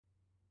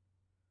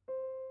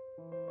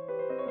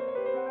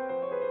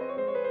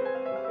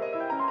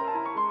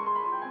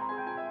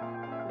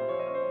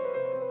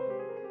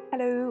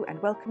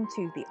welcome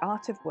to The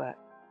Art of Work,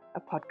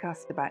 a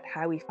podcast about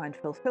how we find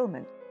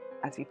fulfillment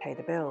as we pay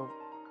the bills.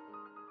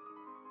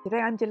 Today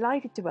I'm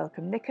delighted to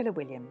welcome Nicola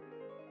Williams,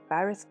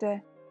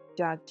 barrister,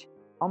 judge,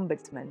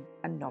 ombudsman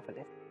and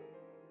novelist.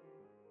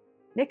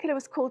 Nicola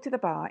was called to the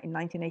bar in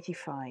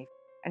 1985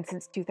 and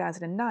since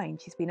 2009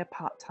 she's been a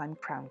part-time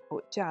Crown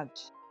Court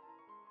judge.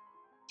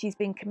 She's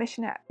been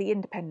Commissioner at the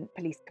Independent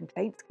Police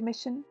Complaints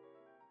Commission,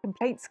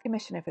 Complaints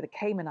Commissioner for the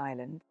Cayman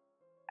Islands,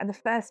 and the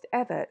first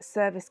ever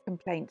Service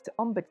Complaints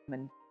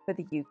Ombudsman for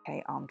the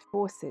UK Armed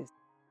Forces.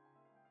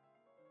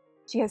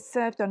 She has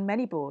served on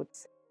many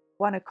boards,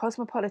 won a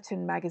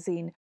Cosmopolitan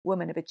magazine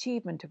Woman of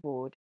Achievement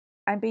Award,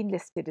 and been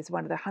listed as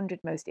one of the 100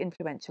 most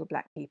influential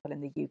Black people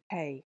in the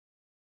UK.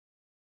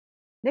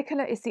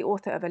 Nicola is the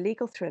author of a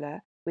legal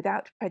thriller,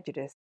 Without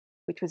Prejudice,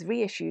 which was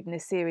reissued in a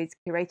series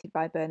curated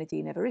by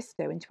Bernardine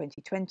Evaristo in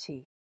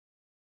 2020.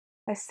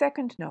 Her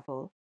second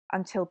novel,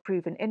 Until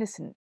Proven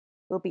Innocent,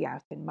 will be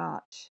out in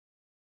March.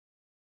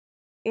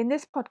 In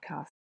this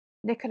podcast,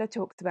 Nicola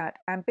talks about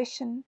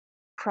ambition,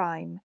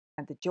 crime,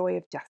 and the joy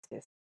of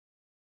justice.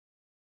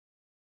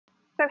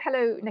 So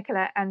hello,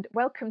 Nicola, and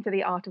welcome to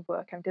The Art of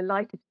Work. I'm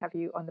delighted to have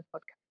you on the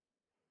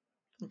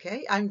podcast.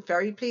 Okay, I'm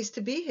very pleased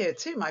to be here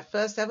too. My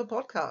first ever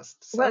podcast.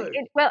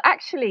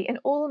 Actually, in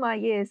all my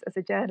years as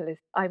a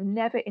journalist, I've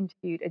never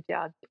interviewed a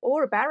judge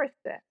or a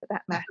barrister, for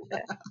that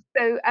matter.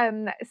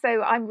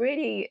 So I'm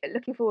really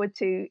looking forward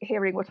to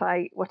hearing what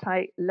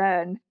I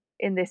learn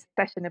in this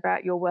session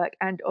about your work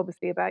and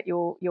obviously about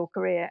your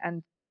career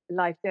and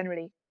life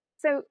generally.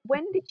 So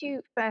when did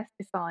you first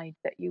decide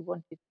that you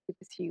wanted to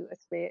pursue a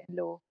career in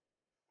law?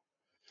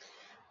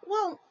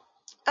 Well,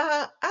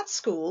 at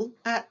school,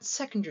 at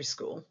secondary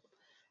school,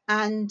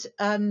 and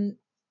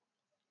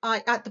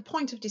at the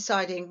point of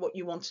deciding what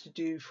you wanted to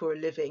do for a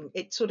living,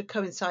 it sort of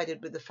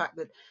coincided with the fact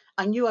that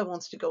I knew I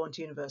wanted to go on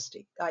to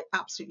university. I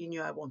absolutely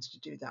knew I wanted to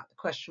do that. The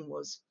question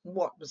was,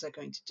 what was I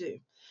going to do?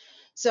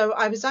 So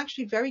I was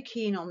actually very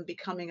keen on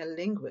becoming a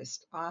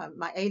linguist.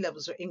 My A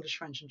levels were English,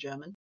 French, and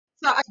German.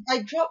 So I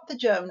dropped the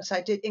German, so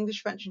I did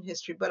English, French, and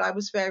history, but I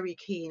was very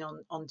keen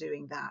on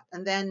doing that.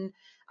 And then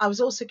I was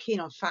also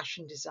keen on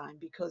fashion design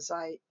because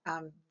I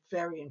am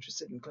very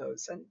interested in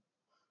clothes and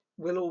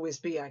will always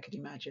be, I could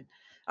imagine.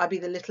 I'd be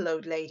the little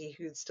old lady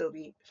who'd still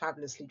be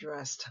fabulously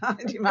dressed.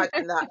 I'd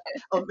imagine that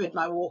with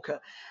my walker.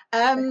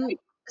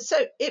 So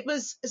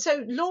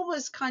law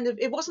was kind of,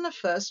 it wasn't a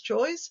first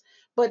choice,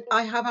 but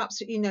I have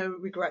absolutely no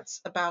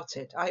regrets about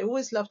it. I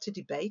always loved to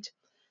debate.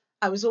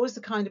 I was always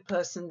the kind of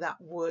person that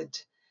would,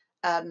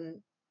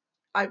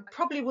 I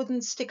probably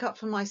wouldn't stick up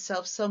for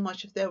myself so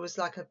much if there was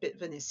like a bit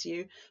of an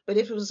issue, but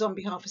if it was on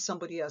behalf of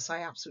somebody else,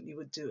 I absolutely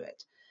would do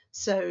it.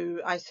 So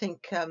I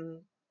think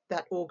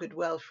that augured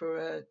well for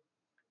a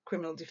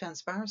criminal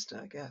defense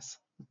barrister, I guess.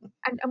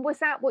 And was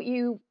that what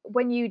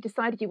when you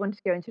decided you wanted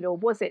to go into law,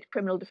 was it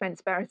criminal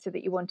defence barrister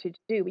that you wanted to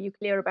do? Were you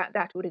clear about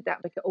that,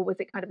 or was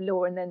it kind of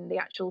law and then the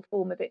actual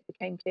form of it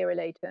became clearer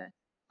later?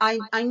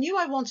 I knew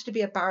I wanted to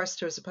be a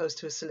barrister as opposed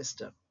to a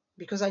solicitor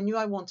because I knew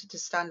I wanted to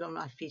stand on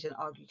my feet and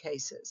argue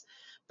cases.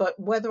 But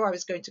whether I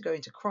was going to go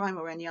into crime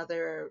or any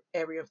other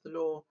area of the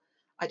law,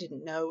 I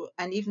didn't know.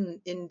 And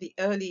even in the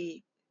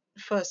early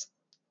first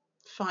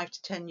 5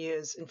 to 10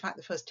 years, in fact,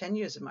 the first 10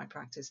 years of my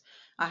practice,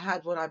 I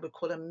had what I would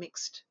call a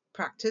mixed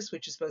practice,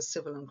 which is both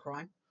civil and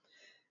crime.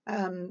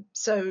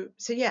 So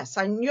yes,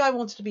 I knew I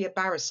wanted to be a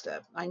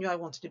barrister. I knew I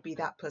wanted to be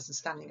that person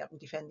standing up and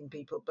defending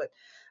people, but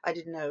I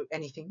didn't know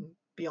anything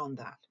beyond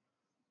that.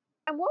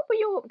 And what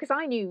were because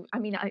I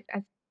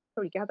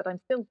probably gathered, I'm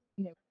still,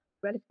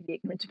 relatively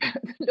ignorant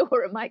about the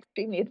law at my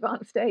extremely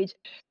advanced stage.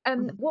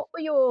 Mhm. What were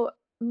your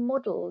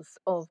models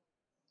of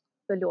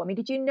the law? I mean,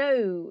 did you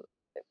know,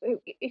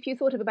 if you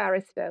thought of a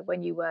barrister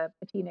when you were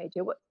a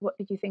teenager, what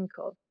did you think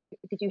of?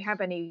 Did you have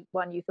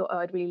anyone you thought, oh,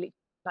 I'd really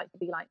like to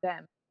be like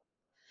them?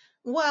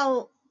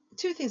 Well,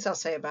 two things I'll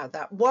say about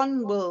that.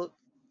 One will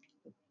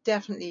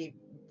definitely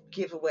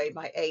give away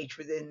my age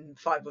within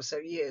 5 or so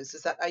years,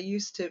 is that I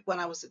used to, when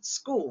I was at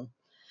school,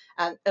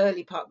 and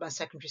early part of my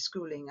secondary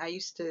schooling, I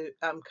used to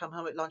come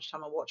home at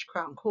lunchtime and watch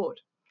Crown Court.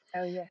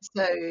 Oh, yes.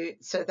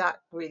 So that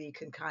really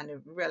can kind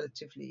of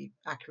relatively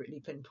accurately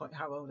pinpoint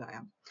how old I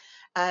am.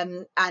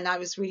 And I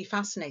was really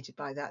fascinated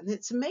by that. And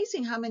it's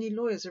amazing how many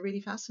lawyers are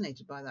really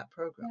fascinated by that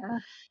program.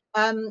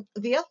 Yeah.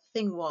 The other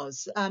thing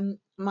was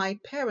my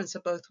parents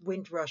are both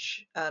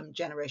Windrush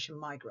generation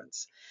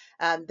migrants.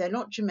 They're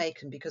not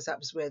Jamaican because that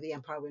was where the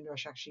Empire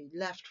Windrush actually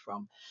left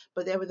from,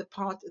 but they were the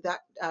part of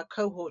that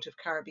cohort of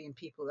Caribbean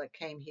people that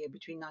came here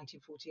between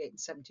 1948 and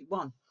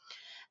 71.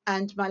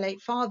 And my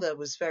late father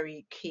was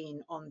very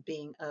keen on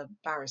being a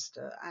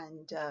barrister.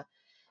 And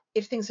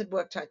if things had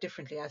worked out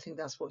differently, I think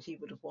that's what he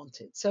would have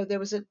wanted. So there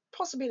was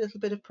possibly a little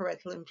bit of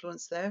parental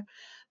influence there,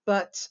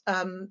 but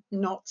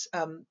not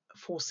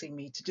forcing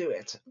me to do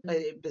it.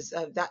 It was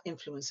that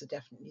influence is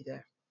definitely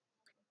there.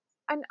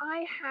 And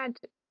I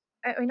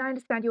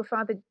understand your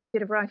father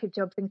did a variety of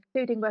jobs,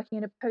 including working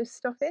in a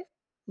post office.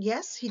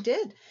 Yes, he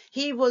did.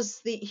 He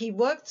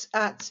worked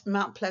at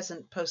Mount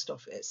Pleasant Post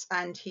Office,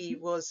 and he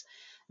was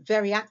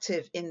very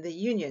active in the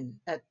union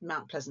at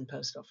Mount Pleasant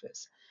Post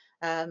Office.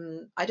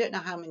 I don't know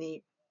how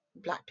many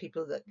black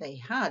people that they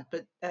had,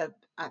 but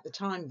at the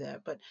time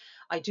there, but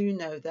I do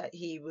know that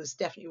he was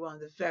definitely one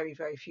of the very,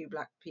 very few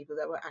black people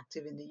that were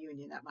active in the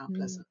union at Mount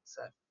Pleasant.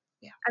 So,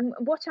 yeah. And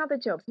what other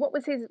jobs? What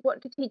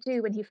did he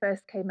do when he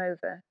first came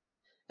over?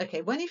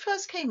 Okay, when he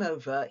first came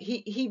over,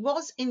 he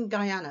was in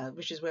Guyana,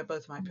 which is where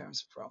both my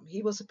parents are from.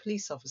 He was a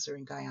police officer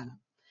in Guyana.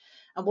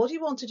 And what he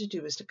wanted to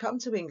do was to come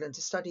to England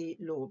to study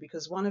law,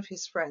 because one of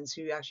his friends,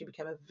 who actually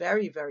became a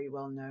very, very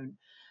well-known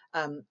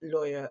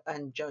lawyer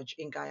and judge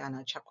in Guyana,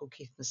 a chap called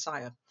Keith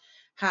Messiah,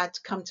 had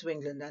come to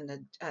England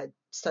and had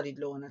studied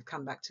law and had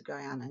come back to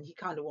Guyana. And he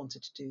kind of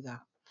wanted to do that.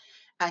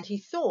 And he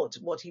thought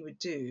what he would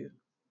do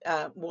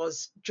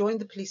was join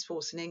the police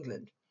force in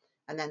England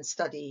and then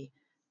study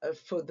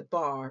for the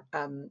bar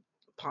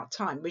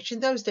part-time, which in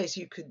those days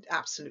you could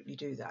absolutely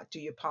do that, do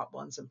your part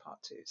ones and part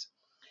twos.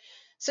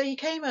 So he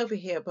came over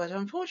here, but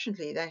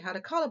unfortunately they had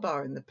a colour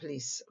bar in the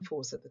police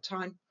force at the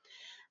time.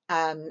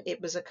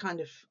 It was a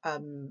kind of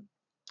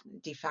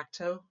de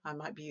facto, I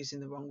might be using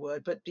the wrong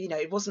word, but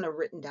it wasn't a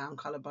written down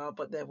colour bar,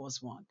 but there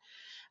was one.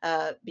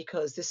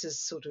 Because this is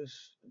sort of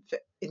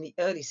in the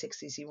early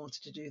 60s he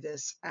wanted to do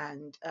this,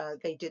 and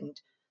they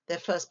didn't. Their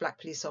first black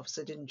police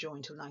officer didn't join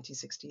until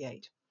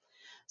 1968.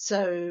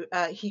 So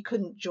he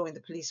couldn't join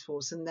the police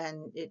force, and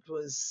then it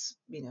was,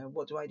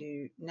 what do I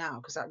do now?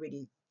 Because that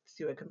really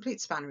threw a complete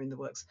spanner in the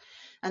works.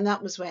 And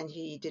that was when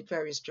he did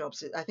various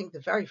jobs. I think the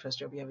very first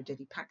job he ever did,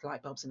 he packed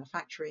light bulbs in a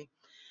factory.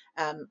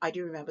 I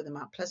do remember the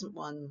Mount Pleasant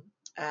one.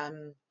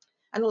 And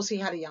also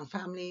he had a young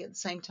family at the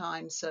same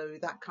time, so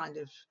that kind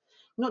of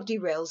not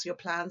derails your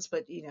plans,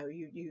 but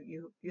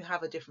you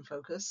have a different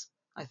focus,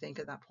 I think,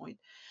 at that point.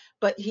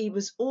 But he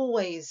was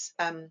always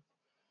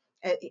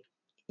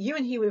you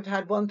and he would have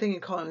had one thing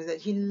in common, that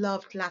he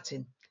loved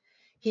Latin.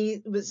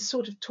 He was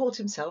sort of taught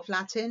himself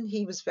Latin.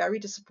 He was very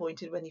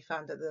disappointed when he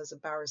found that there was a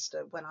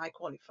barrister when I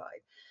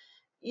qualified.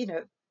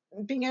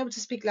 Being able to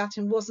speak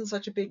Latin wasn't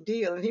such a big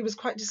deal, and he was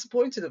quite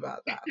disappointed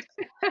about that.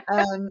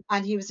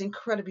 And he was an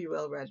incredibly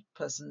well-read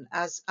person,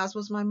 as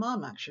was my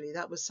mum, actually.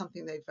 That was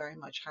something they very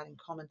much had in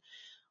common.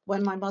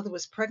 When my mother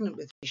was pregnant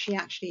with me, she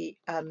actually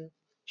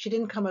she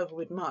didn't come over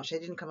with much. They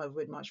didn't come over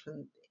with much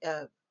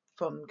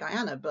from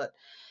Guyana, but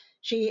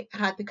she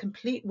had the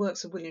complete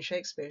works of William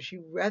Shakespeare. She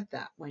read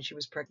that when she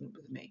was pregnant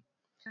with me.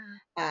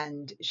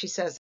 And she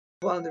says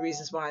one of the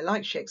reasons why I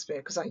like Shakespeare,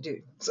 because I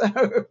do. So,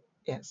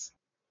 yes.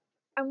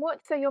 And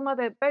so your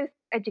mother, both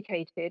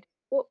educated.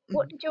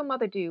 What did your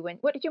mother do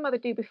what did your mother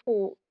do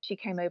before she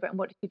came over, and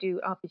what did she do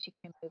after she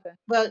came over?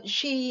 Well,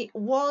 she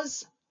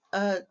was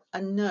a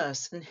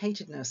nurse and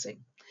hated nursing.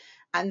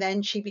 And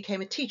then she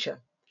became a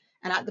teacher.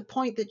 And at the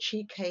point that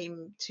she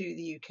came to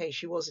the UK,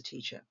 she was a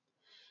teacher.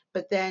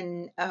 But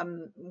then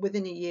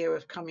within a year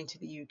of coming to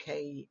the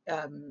UK,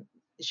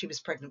 she was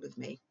pregnant with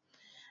me.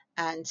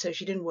 And so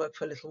she didn't work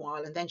for a little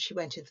while. And then she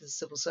went into the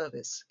civil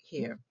service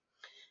here.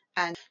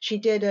 And she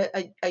did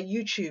a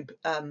YouTube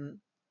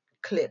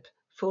clip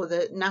for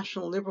the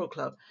National Liberal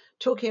Club,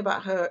 talking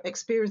about her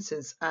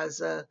experiences as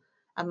a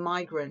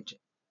migrant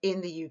in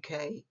the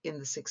UK in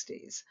the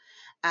 60s.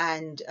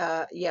 And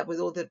with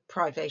all the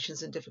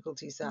privations and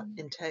difficulties that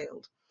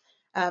entailed.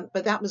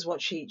 But that was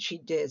what she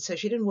did. So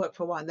she didn't work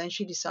for a while. And then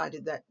she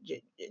decided that,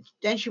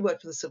 then she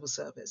worked for the civil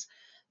service.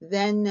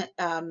 Then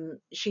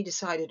she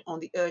decided, on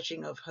the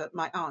urging of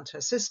my aunt,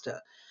 her sister,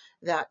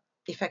 that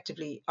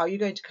effectively, are you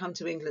going to come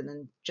to England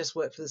and just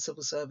work for the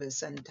civil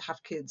service and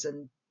have kids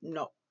and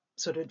not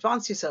sort of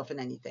advance yourself in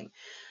anything?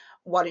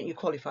 Why don't you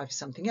qualify for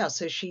something else?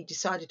 So she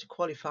decided to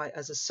qualify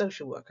as a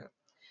social worker.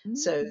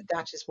 So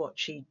that is what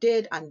she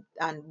did. And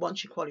once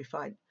she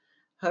qualified,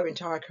 her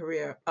entire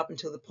career up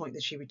until the point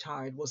that she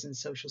retired was in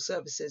social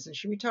services. And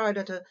she retired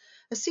at a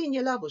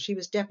senior level. She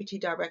was deputy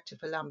director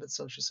for Lambeth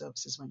Social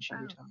Services when she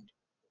retired.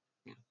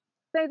 Yeah.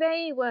 So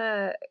they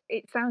were,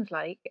 it sounds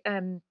like,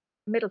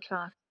 middle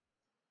class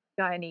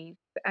Guyanese.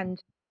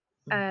 And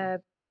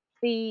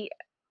the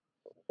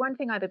one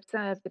thing I've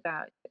observed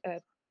about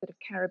sort of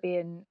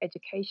Caribbean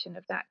education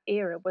of that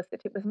era was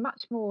that it was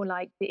much more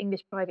like the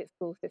English private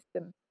school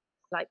system,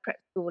 like prep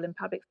school and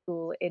public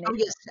school in it. Oh,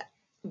 yes,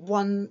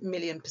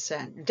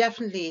 1,000,000%.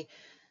 Definitely,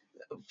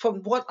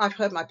 from what I've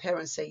heard my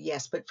parents say,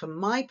 yes. But from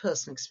my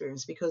personal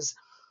experience, because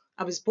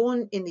I was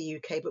born in the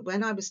UK, but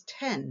when I was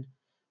 10,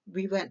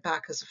 we went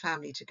back as a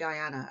family to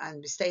Guyana,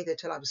 and we stayed there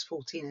till I was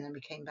 14, and then we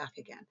came back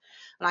again.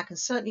 And I can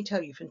certainly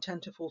tell you, from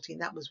 10 to 14,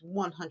 that was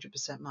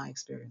 100% my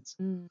experience.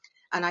 And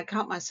I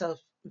count myself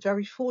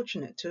very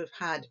fortunate to have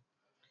had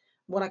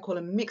what I call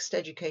a mixed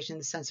education, in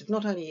the sense of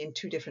not only in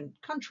two different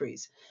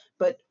countries,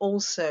 but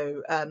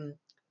also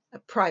a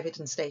private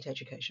and state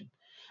education.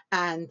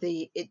 And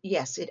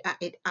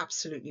it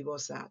absolutely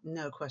was that,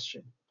 no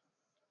question.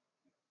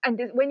 And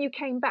when you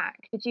came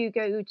back, did you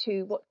go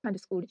to, what kind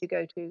of school did you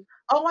go to?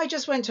 Oh, I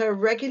just went to a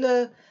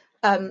regular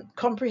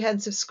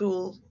comprehensive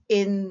school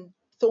in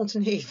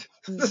Thornton Heath.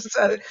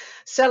 So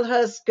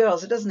Selhurst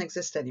Girls, it doesn't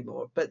exist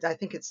anymore, but I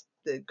think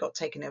it got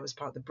taken over as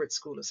part of the Brit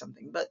School or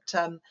something. But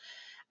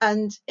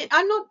I'm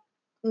not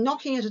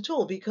knocking it at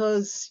all,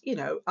 because,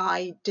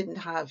 I didn't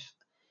have,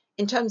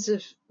 in terms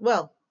of,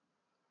 well,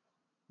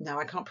 no,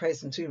 I can't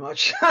praise them too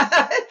much.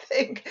 I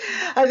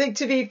think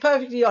to be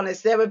perfectly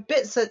honest, there were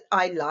bits that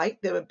I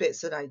liked, there were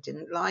bits that I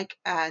didn't like,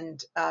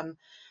 and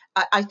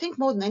I think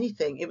more than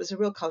anything, it was a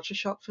real culture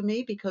shock for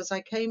me, because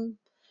I came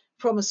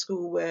from a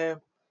school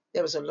where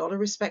there was a lot of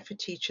respect for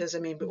teachers. I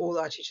mean, but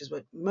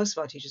most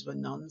of our teachers were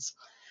nuns.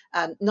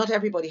 Not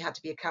everybody had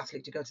to be a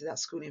Catholic to go to that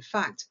school. In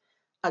fact,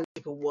 a lot of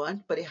people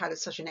weren't, but it had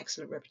such an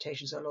excellent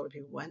reputation, so a lot of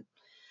people went.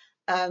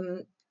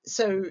 Um,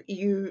 so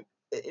you,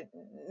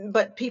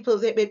 but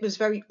people, it was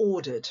very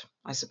ordered,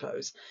 I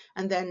suppose.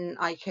 And then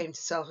I came to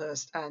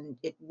Selhurst, and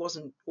it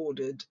wasn't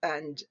ordered.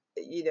 And,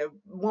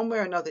 one way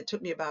or another, it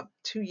took me about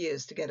 2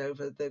 years to get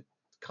over the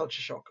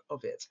culture shock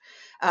of it.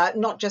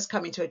 Not just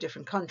coming to a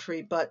different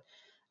country, but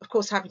of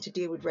course having to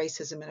deal with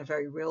racism in a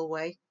very real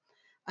way,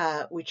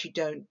 which you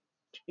don't.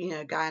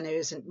 Guyana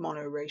isn't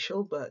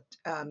monoracial, but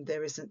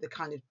there isn't the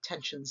kind of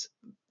tensions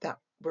that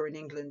were in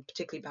England,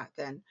 particularly back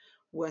then,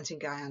 weren't in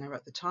Guyana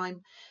at the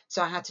time.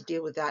 So I had to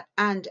deal with that,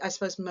 and I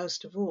suppose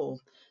most of all,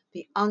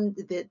 the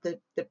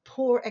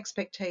poor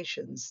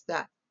expectations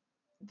that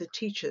the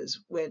teachers,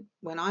 when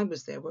I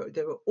was there,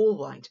 they were all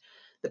white.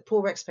 The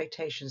poor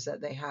expectations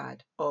that they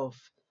had of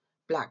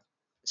black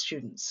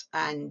students,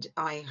 and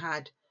I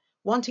had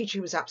one teacher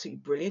who was absolutely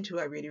brilliant, who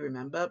I really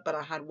remember, but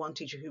I had one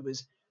teacher who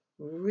was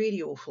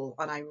really awful,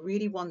 and I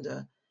really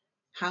wonder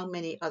how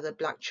many other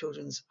black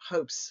children's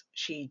hopes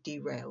she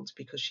derailed,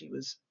 because she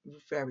was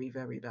very,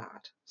 very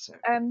bad. So,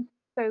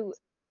 So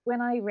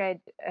when I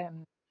read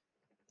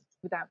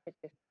Without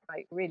Prejudice,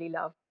 I really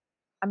loved.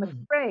 I'm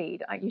mm,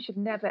 afraid you should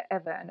never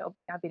ever, and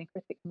obviously I've been a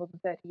critic for more than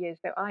 30 years,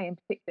 so I in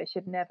particular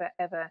should never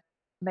ever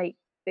make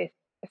this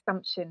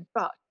assumption.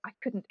 But I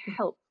couldn't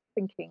help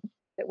thinking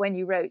that when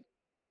you wrote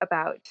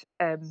about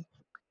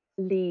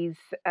Lee's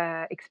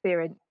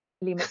experience,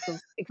 Lee Mitchell's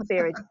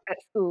experience at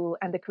school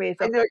and the careers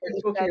I of, know what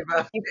you you're said talking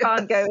about. you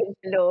can't go Yes.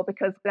 into law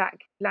because black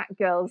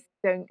girls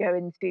don't go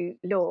into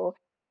law.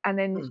 And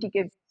then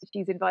Mm.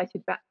 she's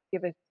invited back to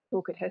give a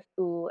talk at her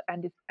school,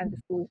 and the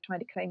school is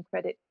trying to claim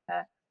credit for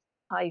her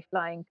high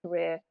flying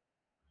career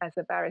as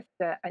a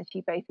barrister, and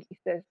she basically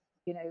says,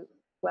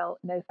 well,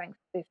 no thanks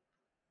to this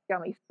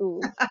scummy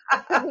school.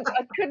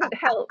 I couldn't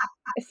help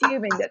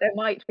assuming that there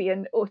might be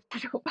an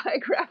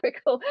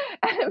autobiographical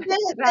element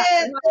to that.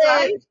 Am I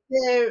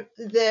right?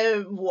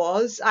 There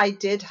was. I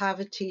did have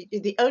a teacher.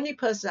 The only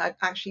person I've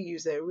actually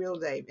used their real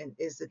name in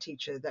is the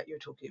teacher that you're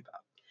talking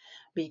about,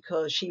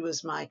 because she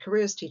was my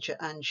careers teacher,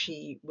 and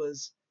she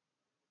was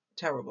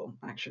terrible.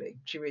 Actually,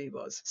 she really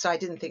was. So I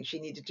didn't think she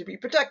needed to be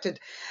protected.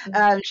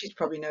 Mm, She's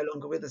probably no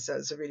longer with us. That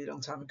was a really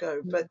long time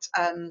ago. mm. But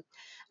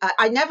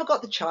I never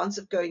got the chance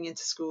of going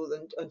into school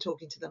and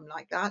talking to them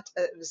like that.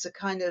 It was a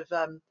kind of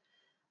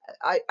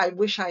I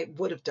wish I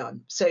would have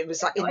done. So it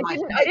was Yeah, like no, in my I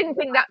head. didn't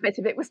think that bit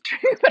of it was true,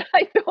 but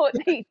I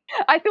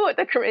thought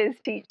the careers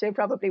teacher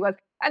probably was.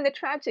 And the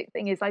tragic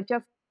thing is, I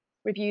just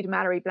reviewed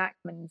Mallory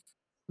Blackman's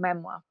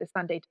memoir, The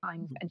Sunday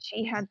Times, and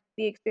she had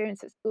the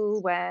experience at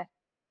school where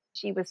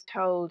she was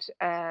told,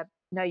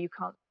 no, you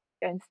can't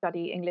go and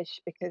study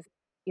English because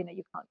you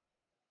can't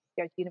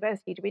go to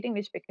university to read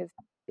English because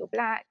you're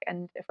black.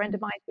 And a friend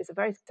of mine who was a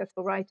very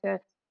successful writer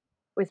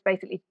was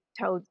basically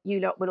told, you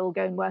lot will all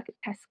go and work at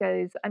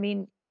Tesco's. I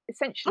mean,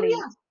 Oh essentially,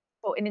 yeah,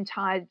 for an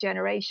entire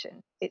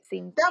generation, it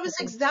seems that has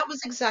was been. that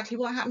was exactly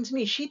what happened to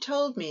me. She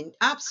told me,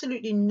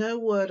 absolutely no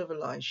word of a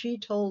lie. She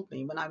told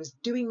me when I was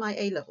doing my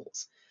A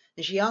levels,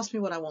 and she asked me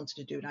what I wanted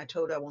to do, and I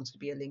told her I wanted to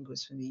be a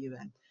linguist from the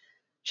UN.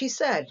 She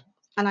said,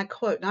 and I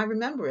quote, and I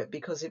remember it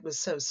because it was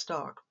so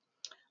stark.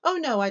 Oh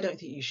no, I don't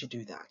think you should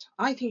do that.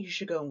 I think you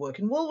should go and work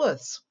in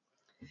Woolworths.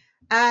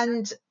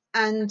 And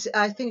and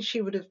I think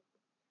she would have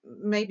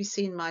maybe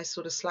seen my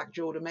sort of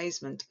slack-jawed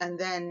amazement, and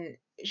then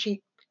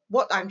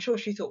what I'm sure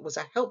she thought was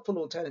a helpful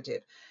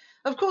alternative.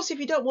 Of course, if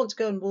you don't want to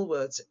go in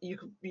Woolworths, you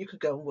could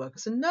go and work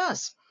as a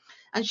nurse.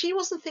 And she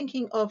wasn't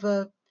thinking of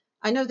a.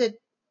 I know that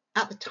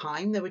at the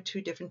time there were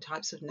two different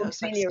types of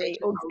nurse, like state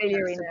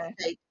Auxiliary nurse and nurse.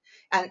 state,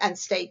 and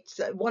state.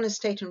 One is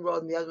state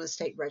enrolled, and the other one is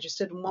state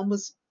registered, and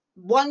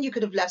one you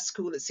could have left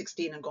school at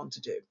 16 and gone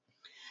to do.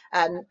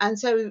 And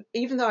so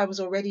even though I was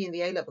already in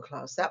the A level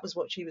class, that was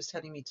what she was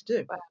telling me to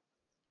do. Well,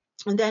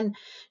 And then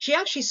she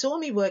actually saw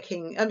me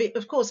working. I mean,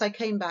 of course, I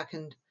came back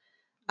and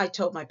I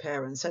told my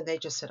parents, and they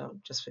just said, "Oh,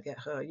 just forget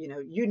her. You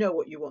know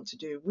what you want to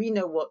do. We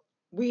know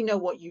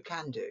what you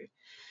can do,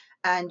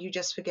 and you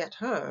just forget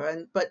her."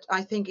 And but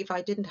I think if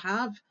I didn't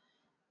have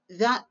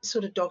that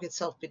sort of dogged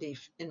self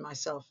belief in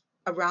myself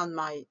around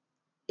my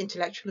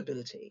intellectual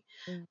ability,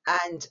 mm,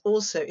 and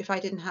also if I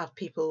didn't have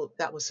people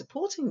that were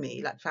supporting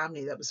me, like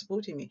family that was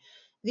supporting me,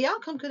 the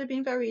outcome could have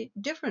been very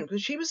different,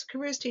 because she was a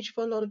careers teacher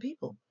for a lot of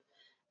people.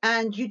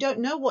 And you don't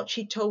know what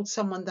she told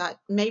someone, that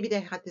maybe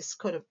they had this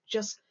kind of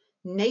just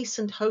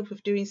nascent hope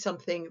of doing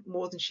something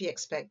more than she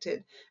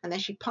expected. And then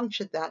she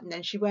punctured that. And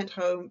then they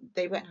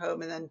went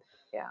home, and then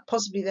yeah,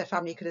 possibly their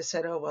family could have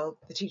said, oh, well,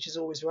 the teacher's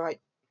always right.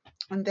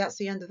 And that's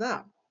the end of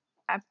that.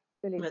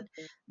 But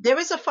Absolutely. there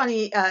is a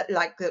funny,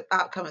 like the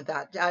outcome of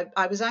that.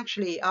 I was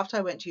actually, after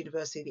I went to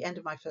university, the end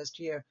of my first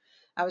year,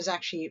 I was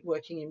actually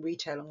working in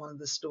retail in one of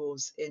the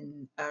stores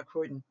in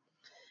Croydon.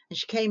 And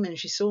she came in and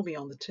she saw me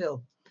on the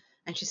till.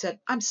 And she said,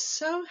 I'm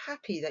so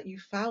happy that you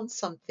found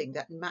something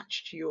that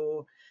matched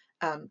your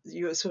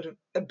sort of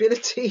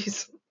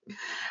abilities.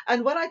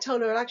 And when I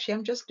told her, actually,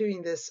 I'm just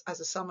doing this as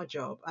a summer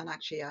job, and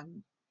actually,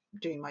 I'm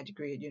doing my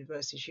degree at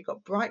university, she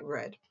got bright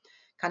red,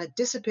 kind of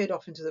disappeared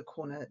off into the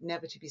corner,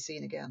 never to be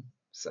seen again.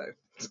 So,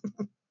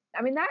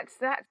 I mean, that's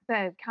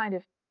kind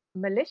of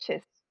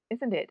malicious,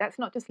 isn't it? That's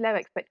not just low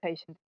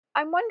expectations.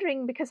 I'm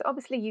wondering because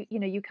obviously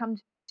you come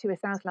to a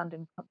South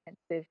London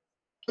comprehensive,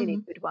 clearly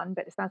mhm. a good one,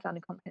 but a South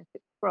London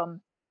comprehensive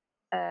from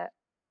a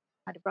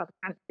kind of rather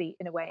fancy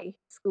in a way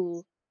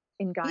school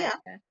in Yeah,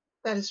 Guyana,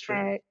 that is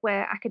true.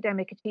 where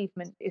academic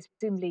achievement is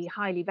presumably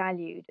highly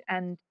valued,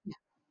 and Yeah.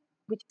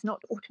 which is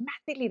not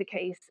automatically the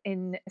case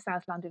in a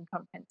South London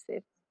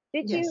comprehensive.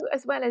 Did Yes. you,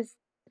 as well as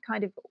the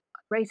kind of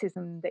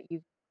racism that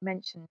you've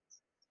mentioned,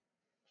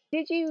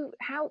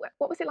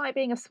 what was it like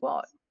being a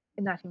SWAT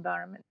in that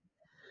environment?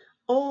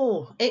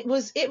 Oh, it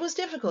was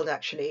difficult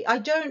actually.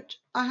 I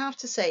have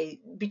to say,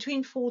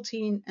 between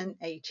 14 and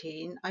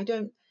 18, I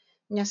don't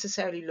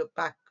necessarily look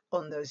back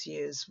on those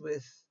years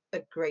with a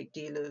great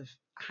deal of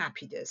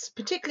happiness,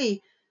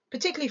 particularly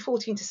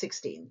 14 to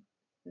 16.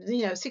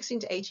 16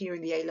 to 18, you're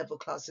in the A level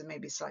classes,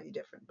 maybe slightly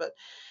different. But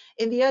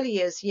in the early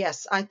years,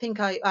 yes, I think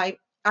I'd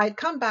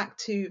come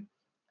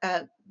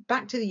uh,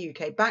 back to the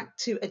UK, back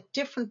to a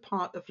different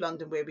part of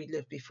London where we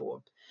lived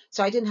before.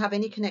 So I didn't have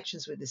any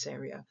connections with this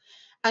area.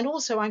 And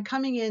also, I'm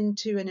coming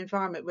into an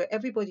environment where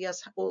everybody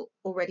else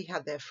already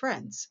had their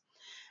friends.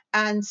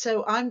 And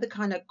so I'm the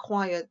kind of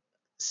quiet,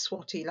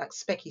 swatty, like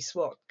Specky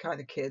Swat kind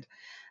of kid,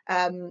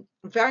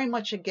 very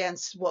much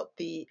against what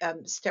the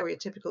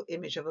stereotypical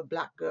image of a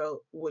black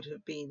girl would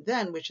have been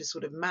then, which is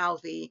sort of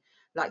mouthy,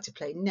 like to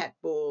play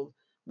netball,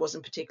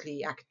 wasn't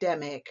particularly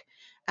academic.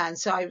 And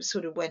so I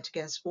sort of went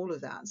against all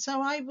of that.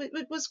 So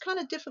it was kind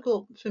of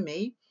difficult for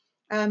me.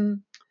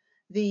 Um,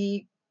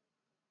 the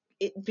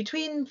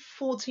Between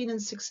 14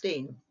 and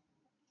 16,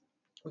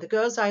 the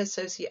girls I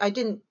associate, I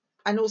didn't,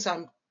 and also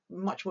I'm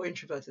much more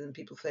introverted than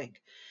people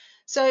think.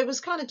 So it was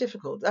kind of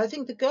difficult. I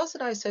think the girls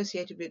that I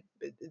associated with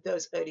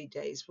those early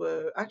days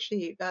were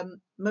actually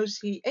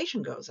mostly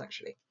Asian girls,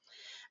 actually.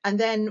 And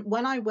then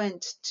when I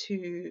went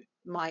to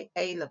my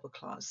A level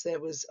class, there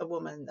was a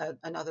woman,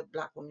 another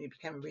black woman who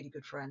became a really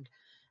good friend.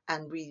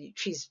 And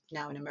she's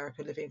now in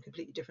America living a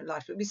completely different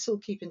life, but we still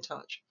keep in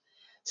touch.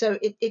 So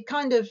it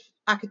kind of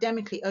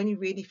academically only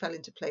really fell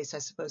into place, I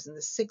suppose, in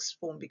the sixth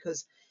form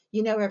because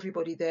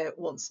everybody there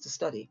wants to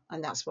study,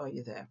 and that's why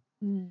you're there.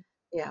 Mm.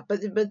 Yeah, but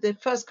the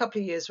first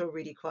couple of years were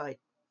really quite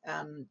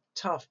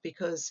tough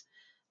because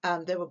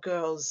there were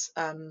girls,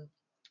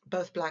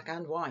 both black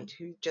and white,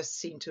 who just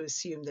seemed to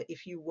assume that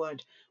if you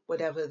weren't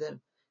whatever the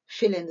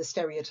fill in the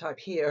stereotype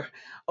here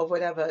of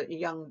whatever a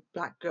young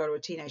black girl or a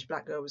teenage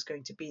black girl was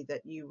going to be,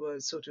 that you were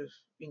sort of,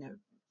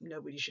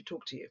 nobody should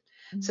talk to you.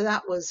 So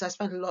Mm. I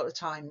spent a lot of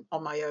time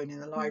on my own in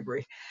the Mm.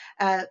 library.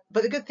 But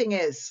the good thing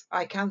is,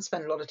 I can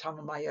spend a lot of time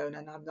on my own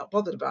and I'm not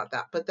bothered about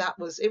that. But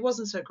it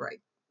wasn't so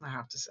great, I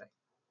have to say.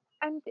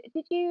 And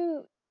did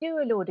you do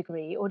a law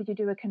degree or did you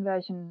do a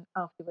conversion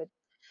afterwards?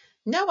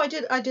 No, I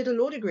did a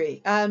law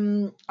degree. I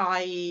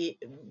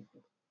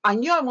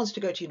knew I wanted to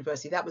go to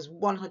university. That was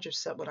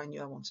 100% what I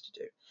knew I wanted to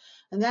do.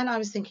 And then I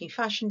was thinking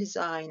fashion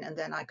design, and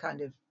then I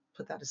kind of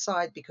put that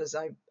aside because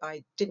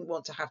I didn't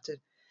want to have to,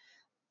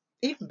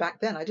 even back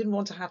then, I didn't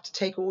want to have to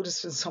take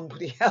orders from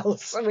somebody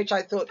else, which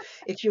I thought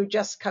if you're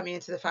just coming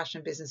into the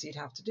fashion business, you'd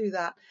have to do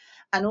that.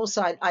 And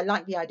also, I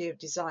like the idea of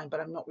design, but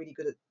I'm not really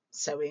good at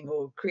sewing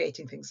or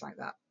creating things like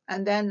that.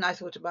 And then I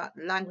thought about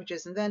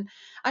languages, and then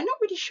I'm not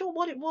really sure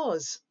what it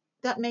was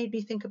that made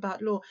me think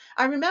about law.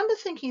 I remember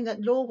thinking that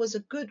law was a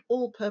good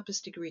all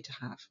purpose degree to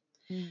have.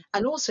 Mm.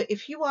 And also,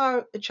 if you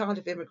are a child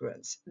of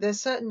immigrants,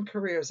 there's certain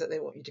careers that they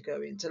want you to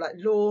go into, like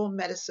law,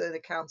 medicine,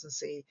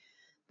 accountancy,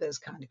 those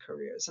kind of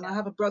careers. And I Yeah.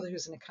 have a brother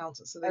who's an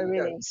accountant, so there Oh, you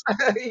go. really? So,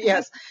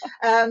 yes,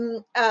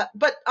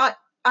 but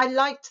I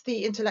liked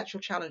the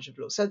intellectual challenge of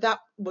law, so that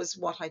was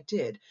what I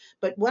did.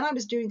 But when I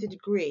was doing the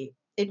degree,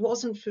 it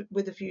wasn't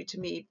with a view to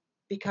me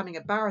becoming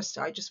a barrister.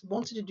 I just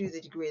wanted to do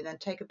the degree and then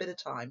take a bit of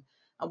time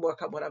and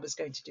work out what I was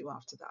going to do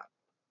after that.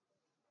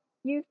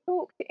 You've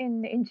talked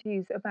in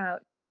interviews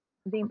about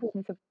the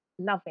importance of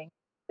loving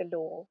the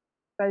law,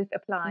 both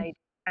applied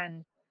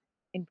and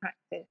in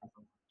practice.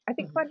 I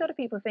think Mhm. quite a lot of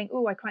people think,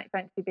 oh, I quite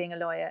fancy being a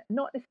lawyer,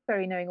 not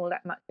necessarily knowing all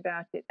that much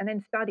about it, and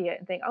then study it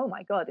and think, oh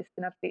my God, this is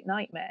an absolute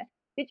nightmare.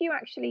 Did you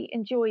actually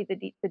enjoy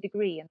the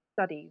degree and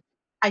studies?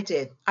 I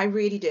did. I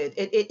really did.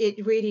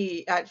 It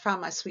really, I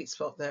found my sweet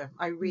spot there.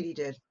 I Mm. really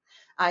did.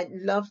 I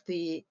loved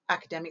the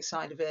academic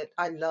side of it.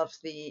 I loved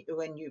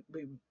when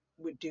we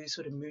would do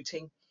sort of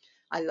mooting.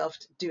 I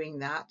loved doing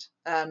that.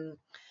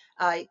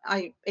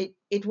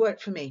 It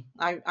worked for me.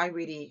 I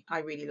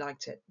really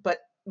liked it. But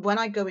when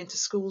I go into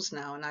schools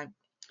now and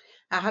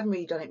I haven't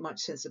really done it much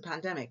since the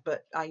pandemic,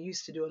 but I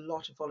used to do a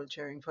lot of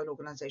volunteering for an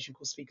organization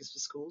called Speakers for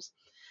Schools.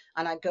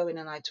 And I'd go in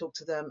and I'd talk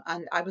to them.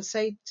 And I would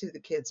say to the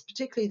kids,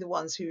 particularly the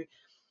ones who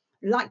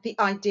liked the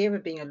idea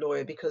of being a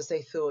lawyer, because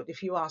they thought,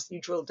 if you asked, you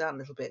drill down a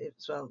little bit, it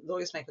was, well,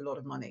 lawyers make a lot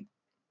of money.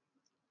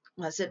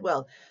 I said,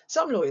 well,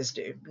 some lawyers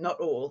do, not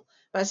all.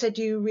 But I said,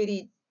 do you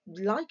really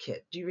like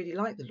it? Do you really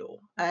like the law?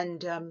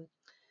 And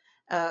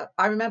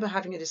I remember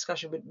having a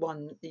discussion with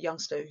one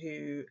youngster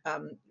who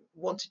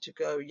wanted to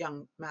go,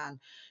 young man,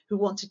 who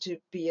wanted to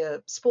be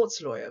a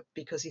sports lawyer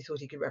because he thought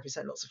he could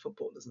represent lots of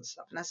footballers and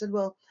stuff. And I said,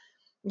 well,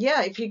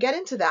 yeah, if you get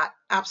into that,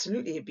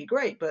 absolutely, it'd be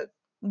great. But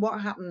what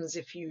happens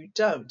if you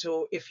don't,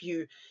 or if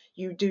you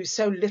do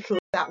so little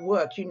of that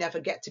work, you never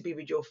get to be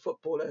with your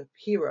footballer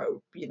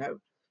hero,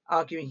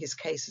 arguing his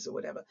cases or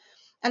whatever.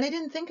 And I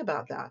didn't think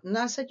about that. And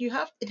I said,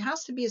 it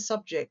has to be a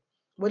subject,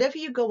 whatever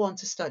you go on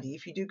to study,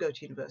 if you do go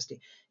to university,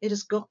 it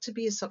has got to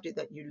be a subject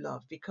that you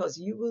love, because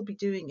you will be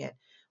doing it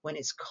when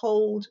it's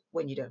cold,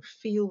 when you don't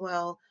feel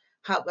well,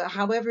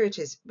 however it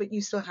is, but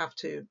you still have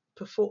to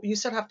perform, you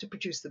still have to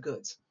produce the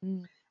goods.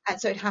 Mm. And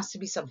so it has to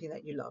be something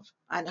that you love.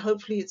 And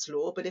hopefully it's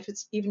law, but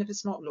even if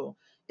it's not law,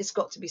 it's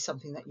got to be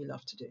something that you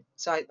love to do.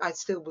 So I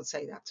still would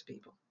say that to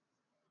people.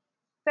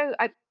 So,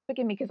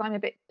 forgive me because I'm a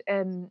bit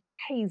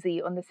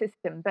hazy on the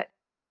system, but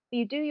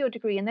you do your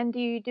degree and then do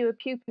you do a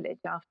pupillage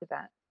after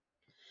that?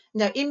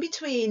 Now, in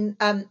between,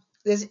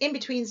 there's an in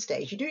between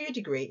stage. You do your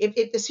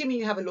degree, assuming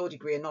you have a law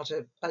degree and not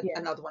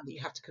another one that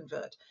you have to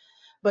convert.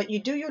 But you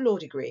do your law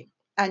degree.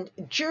 And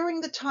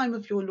during the time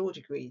of your law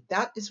degree,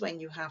 that is when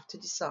you have to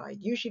decide,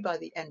 usually by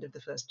the end of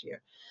the first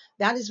year,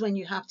 that is when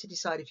you have to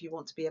decide if you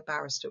want to be a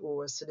barrister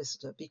or a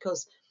solicitor,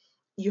 because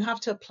you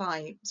have to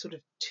apply sort of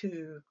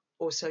 2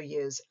 or so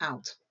years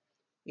out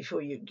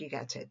before you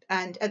get it.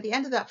 And at the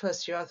end of that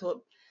first year, I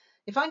thought,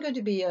 if I'm going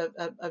to be a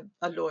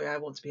lawyer, I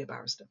want to be a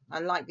barrister. I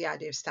like the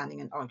idea of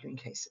standing and arguing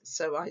cases.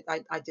 So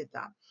I did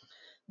that.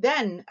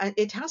 Then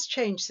it has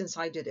changed since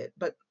I did it.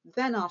 But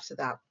then after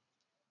that,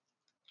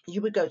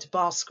 you would go to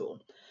bar school.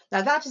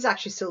 Now, that is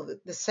actually still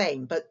the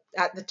same, but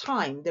at the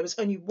time, there was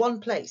only one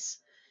place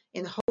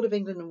in the whole of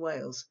England and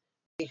Wales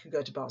where you could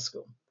go to bar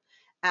school.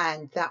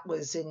 And that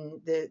was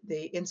in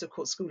the Inns of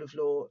Court School of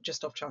Law,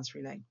 just off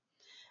Chancery Lane.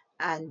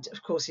 And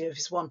of course, if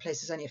it's one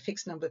place, there's only a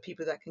fixed number of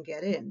people that can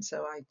get in.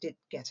 So I did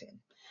get in.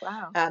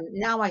 Wow.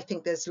 Now I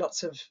think there's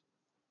lots of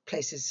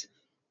places.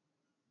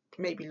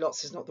 Maybe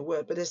lots is not the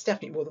word, but there's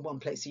definitely more than one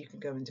place you can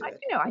go and do it.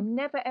 I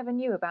never ever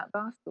knew about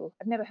bar school.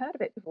 I've never heard of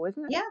it before.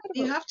 Isn't it? Yeah,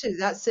 Incredible? you have to.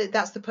 That's it.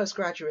 That's the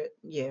postgraduate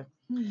year.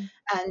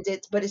 And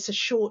but it's a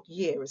short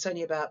year. It's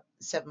only about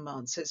 7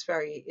 months, so it's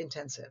very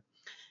intensive.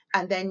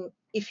 And then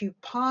if you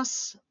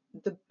pass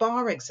the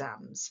bar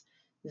exams,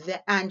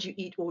 and you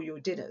eat all your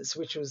dinners,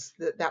 which was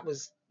that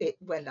was it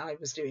when I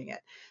was doing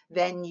it,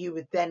 then you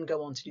would then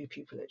go on to do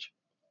pupillage.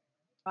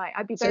 Right,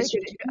 I'd be So very it's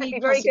good. your I'd degree be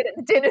very plus good at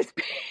the dinners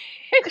bit.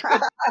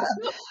 Not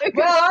so good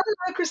Well, at- I don't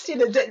know,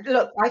 Christina.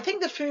 Look, I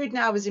think the food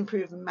now has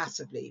improved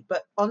massively,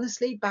 but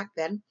honestly, back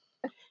then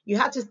you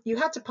had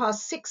to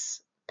pass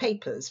 6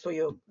 papers for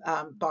your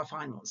bar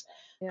finals,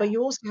 but Yeah.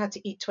 you also had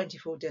to eat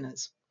 24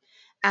 dinners.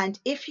 And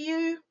if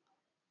you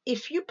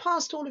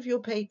passed all of your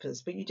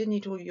papers but you didn't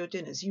eat all your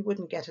dinners, you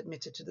wouldn't get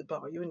admitted to the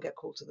bar. You wouldn't get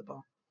called to the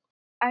bar.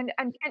 And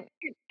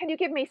can you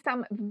give me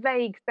some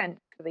vague sense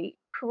for the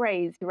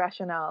crazed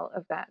rationale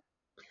of that?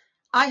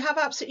 I have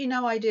absolutely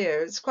no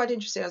idea. It's quite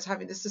interesting. I was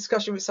having this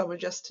discussion with someone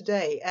just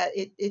today.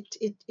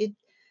 It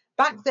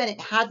back then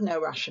it had no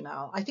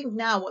rationale. I think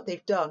now what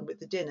they've done with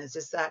the dinners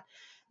is that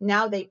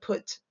now they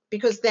put,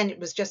 because then it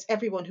was just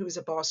everyone who was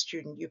a bar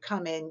student. You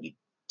come in, you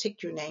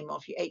ticked your name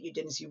off, you ate your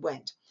dinners, you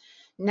went.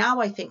 Now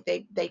I think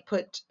they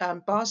put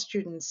bar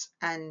students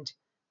and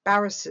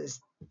barristers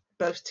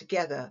both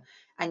together,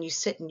 and you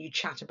sit and you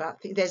chat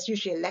about there's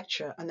usually a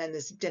lecture and then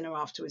there's dinner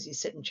afterwards. You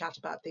sit and chat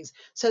about things.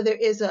 So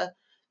there's a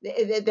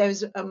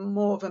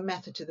more of a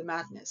method to the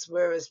madness,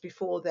 whereas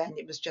before then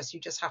it was just you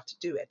just have to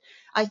do it.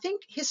 I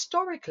think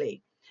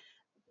historically,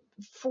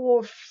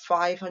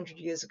 400-500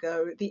 years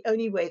ago, the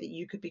only way that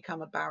you could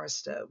become a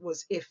barrister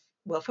was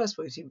well, first of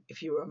all,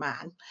 if you were a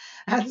man,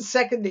 and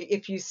secondly,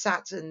 if you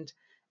sat and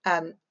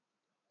um,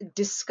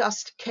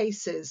 discussed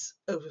cases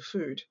over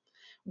food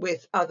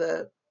with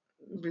other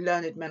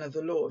learned men of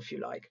the law, if you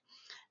like.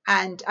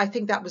 And I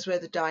think that was where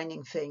the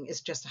dining thing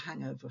is just a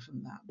hangover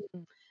from that.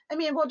 Mm. I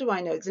mean, what do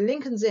I know? The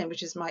Lincoln's Inn,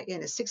 which is my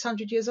inn, is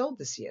 600 years old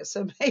this year.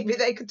 So maybe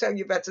they could tell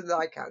you better than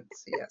I can.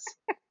 Yes.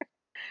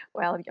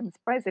 Well, I'm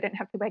surprised they don't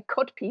have to wear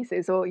cod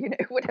pieces or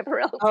whatever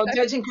else. Oh,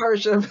 don't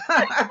encourage them.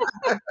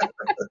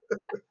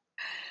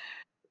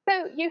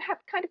 So you have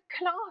kind of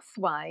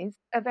class-wise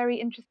a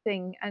very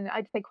interesting and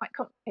I'd say quite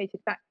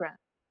complicated background.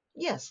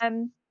 Yes.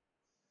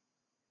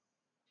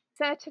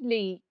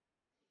 Certainly,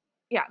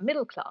 yeah,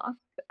 middle class.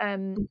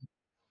 Mhm.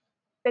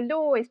 The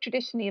law is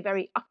traditionally a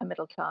very upper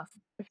middle class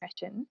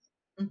profession.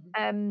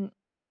 Um,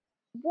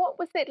 what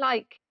was it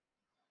like?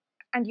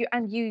 And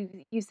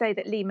you say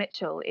that Lee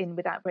Mitchell in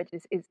Without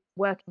Prejudice is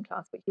working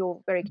class, but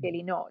you're very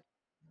clearly not.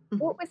 Mhm.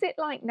 What was it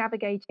like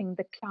navigating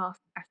the class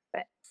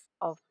aspects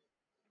of?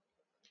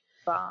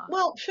 bar?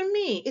 Well, for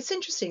me, it's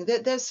interesting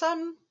that there's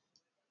some,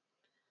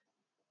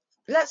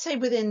 let's say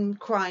within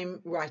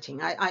crime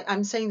writing,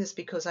 I'm saying this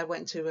because I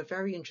went to a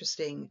very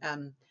interesting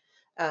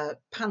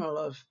panel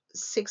of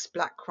 6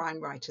 Black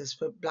crime writers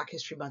for Black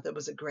History Month that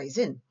was at Gray's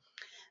Inn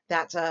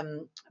that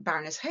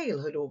Baroness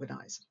Hale had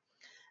organised.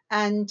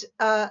 And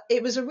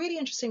it was a really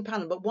interesting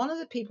panel, but one of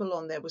the people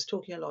on there was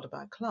talking a lot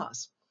about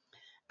class.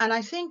 And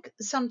I think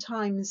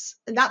sometimes,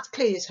 that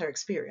clearly is her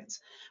experience,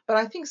 but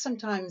I think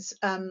sometimes,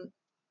 not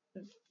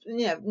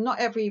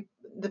the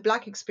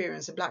Black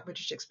experience, the Black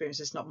British experience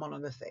is not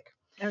monolithic.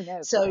 Oh,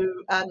 no.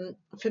 So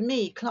for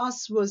me,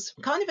 class was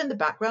kind of in the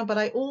background, but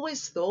I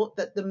always thought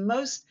that the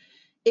most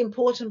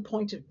important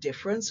point of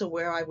difference, or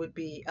where I would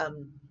be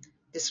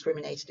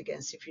discriminated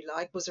against, if you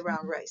like, was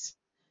around race,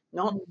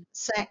 not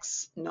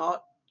sex,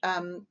 not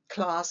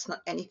class, not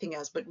anything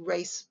else, but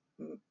race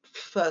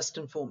first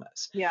and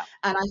foremost. Yeah.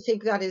 And I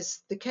think that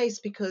is the case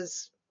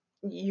because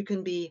you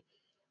can be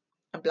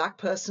a Black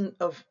person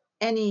of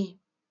any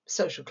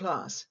social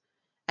class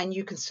and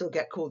you can still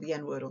get called the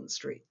N-word on the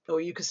street,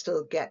 or you can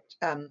still get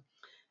have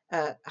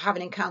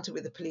an encounter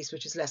with the police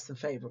which is less than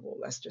favorable,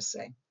 let's just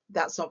say.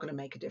 That's not going to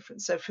make a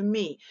difference. So for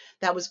me,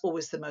 that was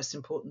always the most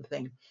important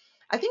thing.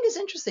 I think it's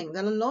interesting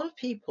that a lot of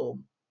people,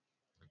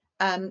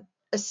 and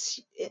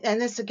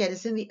this again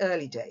is in the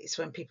early days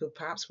when people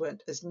perhaps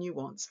weren't as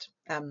nuanced,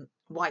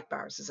 white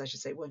barristers, I should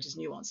say, weren't as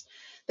nuanced.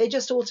 They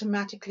just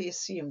automatically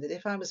assumed that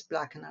if I was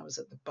Black and I was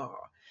at the bar,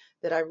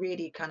 that I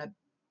really kind of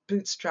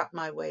bootstrapped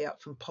my way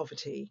up from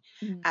poverty,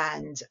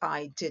 and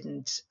I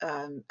didn't,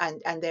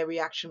 and their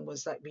reaction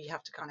was like, we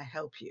have to kind of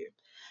help you.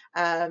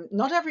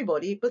 Not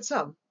everybody, but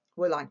some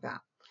were like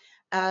that.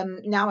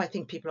 Now I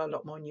think people are a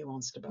lot more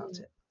nuanced about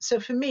it. So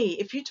for me,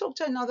 if you talk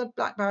to another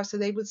Black barrister,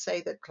 they would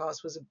say that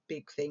class was a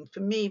big thing. For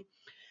me,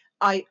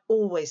 I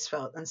always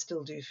felt and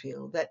still do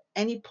feel that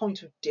any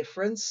point of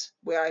difference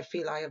where I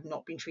feel I have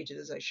not been treated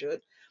as I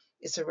should,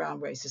 it's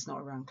around race, it's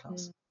not around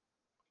class.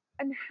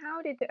 And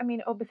how did, I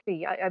mean,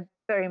 obviously, I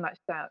very much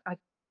doubt, I'm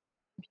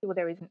sure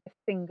there isn't a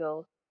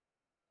single,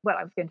 well,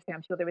 I was going to say,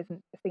 I'm sure there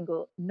isn't a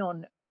single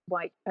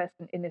non-white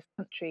person in this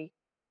country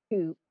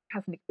who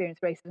hasn't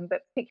experienced racism,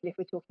 but particularly if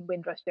we're talking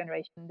Windrush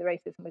generation, the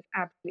racism was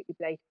absolutely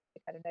blatant.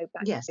 The kind of no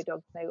black, Yes. no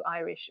dogs, no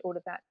Irish, all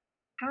of that.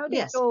 How did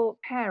Yes. your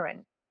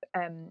parents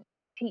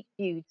teach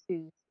you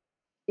to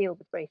deal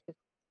with racism?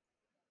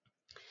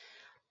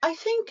 I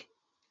think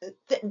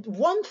that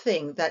one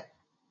thing that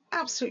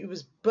absolutely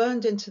was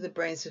burned into the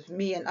brains of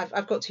me, and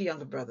I've got 2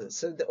 younger brothers,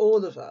 so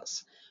all of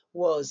us,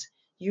 was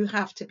you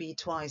have to be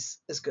twice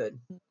as good.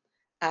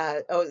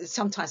 Or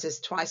sometimes it's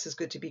twice as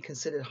good to be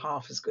considered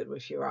half as good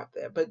if you're up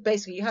there. But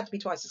basically, you have to be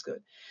twice as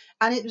good.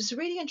 And it was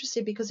really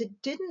interesting because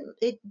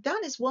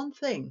that is one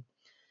thing.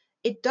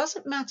 It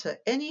doesn't matter.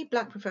 Any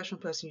Black professional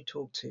person you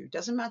talk to,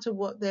 doesn't matter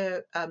what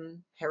their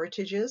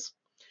heritage is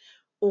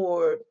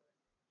or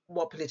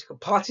what political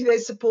party they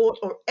support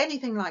or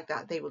anything like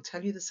that, they will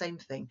tell you the same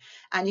thing.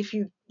 And if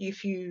you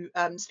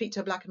speak to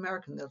a Black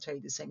American, they'll tell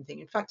you the same thing.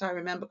 In fact, I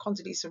remember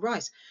Condoleezza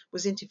Rice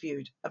was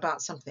interviewed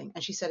about something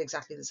and she said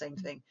exactly the same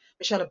thing.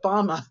 Michelle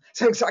Obama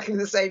said exactly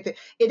the same thing.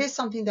 It is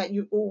something that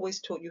you always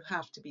taught, you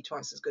have to be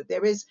twice as good.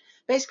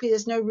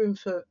 There's no room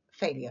for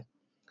failure.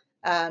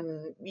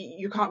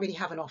 You can't really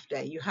have an off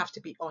day. You have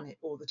to be on it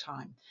all the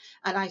time.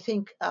 And I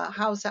think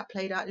how's that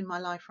played out in my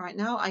life right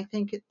now? I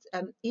think it,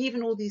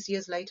 even all these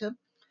years later,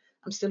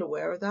 I'm still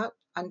aware of that.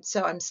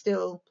 I'm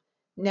still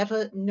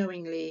never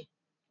knowingly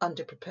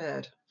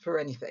underprepared for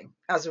anything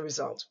as a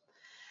result.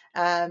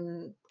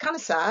 Kind of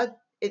sad.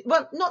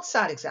 Well, not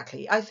sad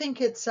exactly. I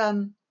think it's,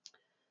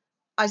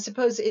 I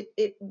suppose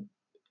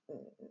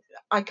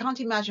I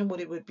can't imagine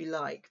what it would be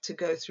like to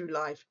go through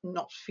life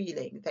not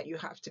feeling that you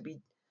have to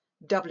be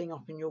doubling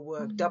up in your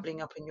work,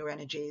 doubling up in your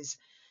energies,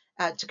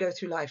 to go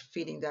through life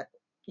feeling that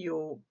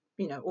all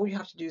you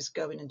have to do is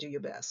go in and do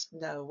your best.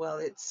 No, well,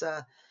 it's,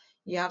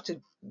 you have to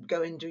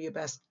go and do your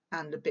best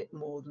and a bit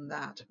more than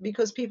that,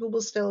 because people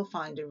will still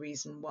find a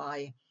reason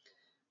why,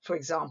 for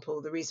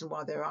example, the reason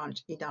why there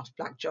aren't enough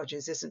Black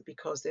judges isn't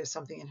because there's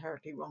something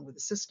inherently wrong with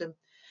the system.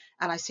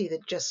 And I see that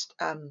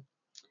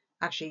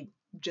actually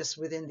just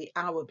within the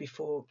hour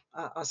before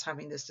us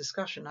having this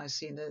discussion, I've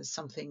seen there's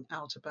something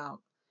out about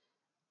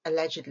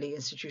allegedly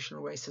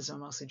institutional racism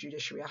amongst the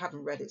judiciary. I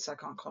haven't read it, so I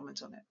can't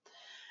comment on it.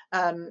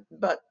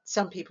 But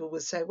some people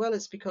would say, well,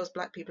 it's because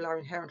Black people are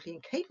inherently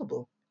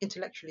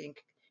intellectually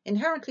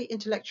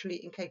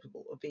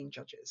incapable of being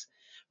judges,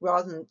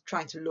 rather than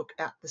trying to look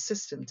at the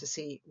system to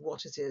see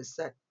what it is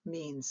that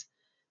means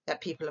that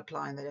people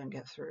apply and they don't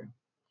get through.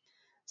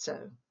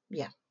 So,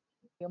 yeah.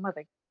 Your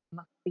mother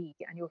must be,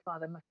 and your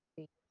father must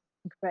be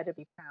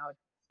incredibly proud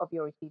of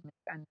your achievements.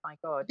 And my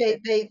God,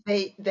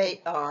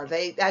 They are.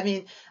 I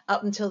mean,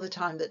 up until the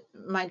time that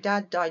my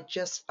dad died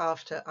just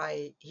after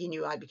he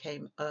knew I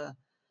became a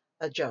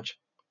judge.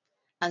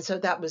 And so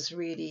that was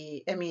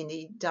really, I mean,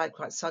 he died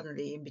quite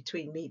suddenly in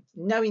between me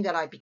knowing that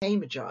I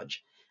became a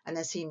judge and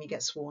then seeing me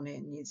get sworn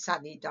in.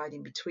 Sadly, he died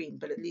in between,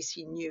 but at least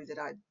he knew that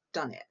I'd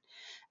done it.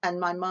 And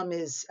my mum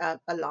is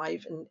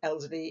alive and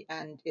elderly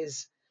and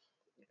is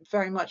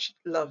very much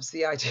loves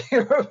the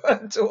idea of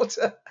her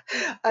daughter.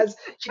 As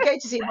she came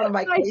to see one of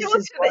my My cases daughter,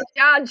 the once.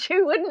 judge,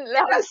 who wouldn't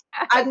love Yes,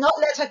 that. I've not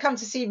let her come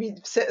to see me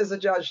sit as a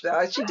judge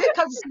now. She did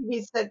come to see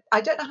me. Said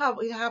I don't know how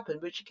it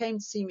happened, but she came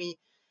to see me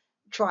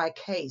try a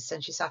case,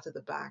 and she sat at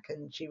the back,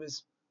 and she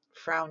was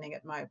frowning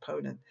at my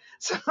opponent.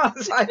 So I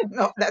was like,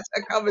 not let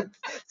her come and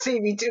see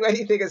me do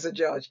anything as a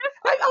judge.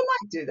 I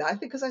might do that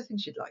because I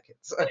think she'd like it.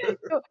 So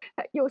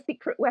Your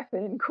secret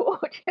weapon in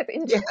court,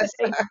 just yes,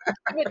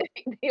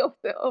 intimidate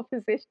the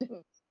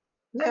opposition.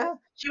 yeah,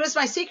 she was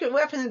my secret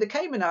weapon in the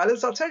Cayman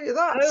Islands. I'll tell you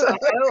that.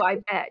 So. I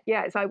bet.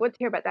 Yes, I want to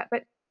hear about that.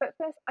 But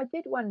first, I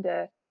did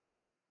wonder,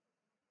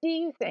 do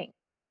you think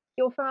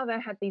your father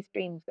had these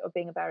dreams of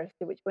being a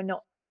barrister which were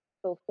not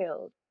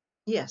fulfilled?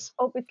 Yes.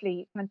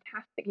 Obviously,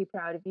 fantastically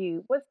proud of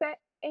you. Was there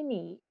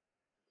any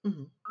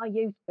Mhm.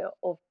 iota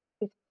of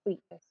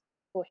bittersweetness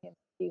for him,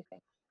 do you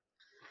think?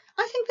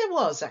 I think there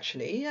was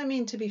actually. I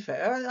mean, to be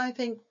fair, I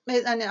think,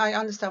 and I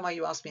understand why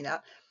you asked me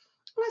that.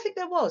 Well, I think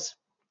there was.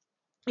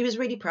 He was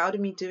really proud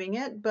of me doing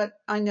it, but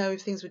I know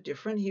if things were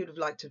different, he would have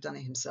liked to have done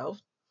it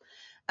himself.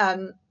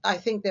 I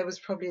think there was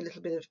probably a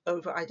little bit of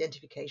over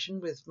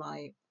identification with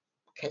my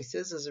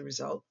cases as a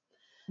result.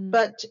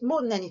 But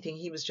more than anything,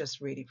 he was just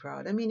really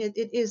proud. I mean, it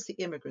is the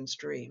immigrant's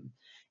dream.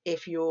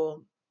 If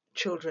your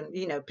children,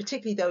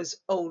 particularly those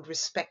old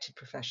respected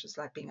professions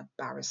like being a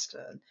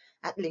barrister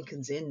at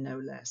Lincoln's Inn, no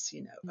less,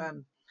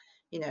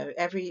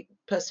 every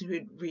person who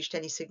had reached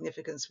any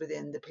significance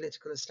within the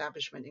political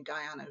establishment in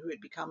Guyana who had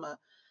become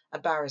a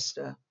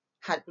barrister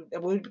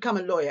would become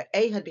a lawyer.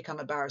 A had become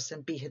a barrister,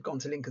 and B had gone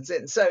to Lincoln's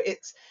Inn. So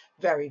it's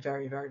very,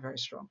 very, very, very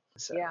strong.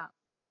 So Yeah.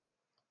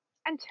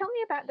 And tell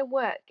me about the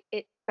work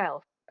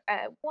itself.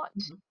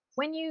 mhm.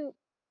 When you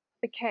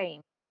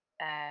became,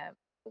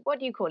 what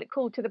do you call it?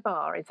 Called to the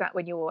bar? Is that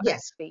when you're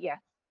Yes, actually, yeah.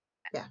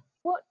 yeah.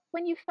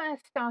 When you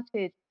first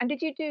started, and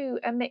did you do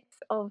a mix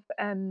of,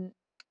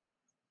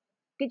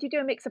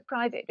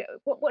 private?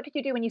 What did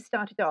you do when you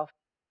started off?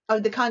 Oh,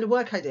 the kind of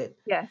work I did.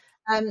 Yes.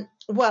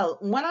 Well,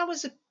 when I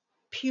was a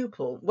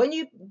pupil, when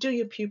you do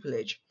your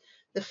pupillage,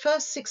 the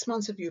first 6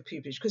 months of your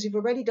pupillage, because you've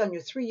already done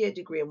your 3-year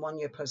degree and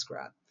 1-year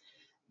postgrad,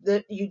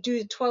 that you do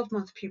a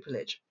 12-month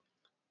pupillage.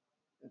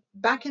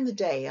 Back in the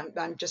day,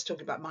 I'm just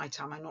talking about my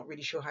time, I'm not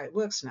really sure how it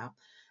works now.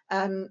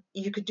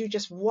 You could do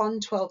just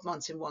 12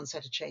 months in one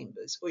set of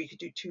chambers, or you could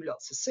do 2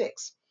 lots of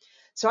 6.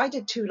 So I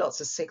did 2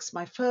 lots of 6.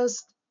 My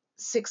first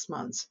 6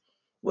 months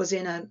was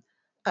in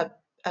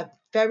a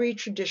very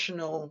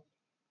traditional,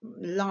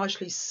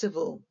 largely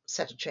civil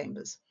set of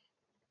chambers.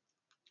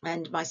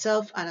 And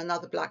myself and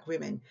another black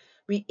woman,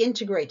 we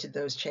integrated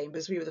those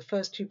chambers. We were the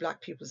first 2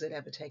 black pupils they'd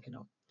ever taken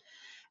on.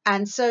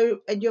 And so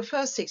in your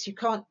first 6, you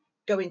can't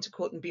go into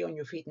court and be on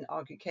your feet and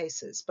argue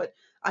cases. But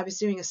I was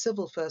doing a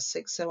civil first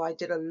 6, so I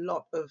did a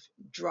lot of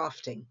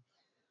drafting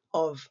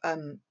of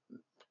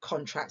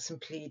contracts and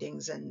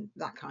pleadings and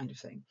that kind of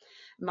thing.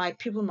 My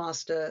pupil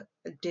master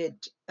did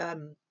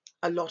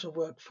a lot of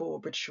work for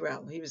British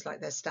Rail. He was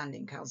like their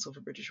standing counsel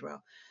for British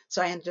Rail.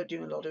 So I ended up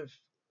doing a lot of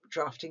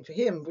drafting for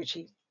him, which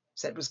he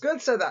said was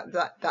good. So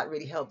that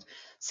really helped.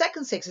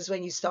 Second 6 is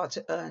when you start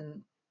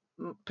to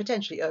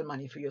potentially earn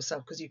money for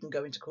yourself, because you can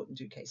go into court and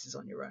do cases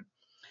on your own.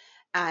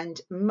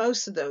 And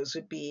most of those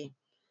would be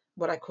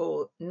what I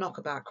call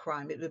knockabout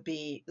crime. It would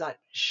be like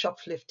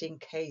shoplifting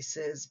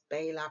cases,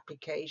 bail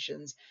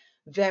applications,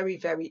 very,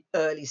 very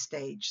early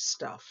stage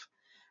stuff.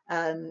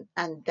 And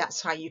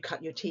that's how you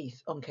cut your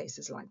teeth on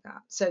cases like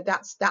that. So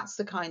that's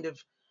the kind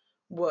of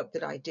work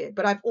that I did.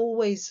 But I've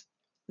always,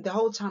 the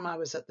whole time I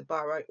was at the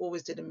bar, I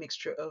always did a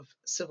mixture of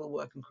civil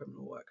work and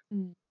criminal work.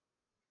 And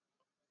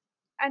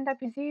I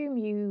presume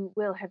you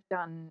will have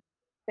done,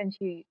 have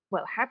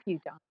you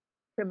done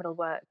criminal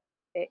work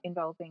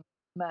involving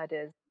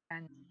murders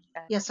and,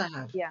 Yes, I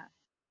have. yeah.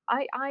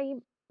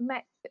 I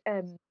met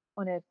on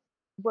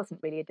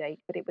wasn't really a date,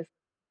 but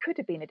could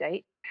have been a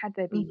date had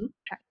there been Hmm.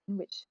 attraction,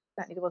 which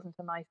certainly there wasn't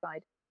on my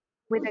side,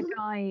 with a Hmm.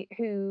 guy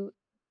who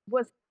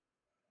was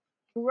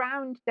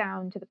ground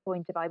down to the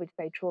point of, I would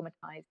say,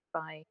 traumatized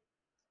by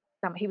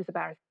he was a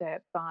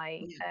barrister,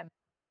 by Yeah.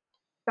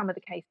 some of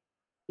the cases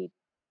he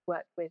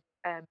worked with.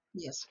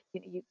 Yes.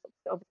 You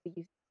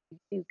obviously you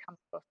do come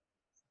across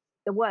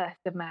the worst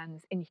of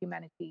man's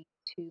inhumanity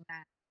to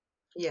man.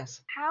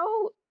 Yes.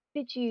 How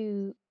did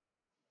you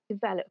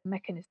develop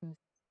mechanisms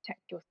to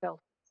protect yourself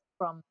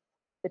from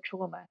the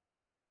trauma?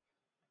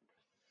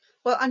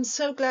 Well, I'm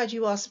so glad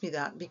you asked me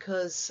that,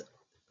 because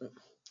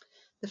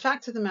the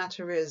fact of the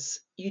matter is,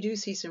 you do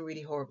see some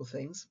really horrible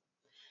things,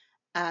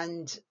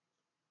 and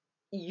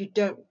you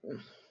don't.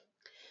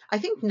 I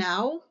think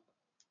now,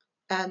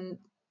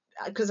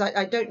 because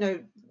I don't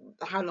know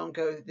how long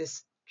ago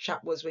this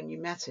chap was when you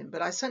met him,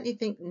 but I certainly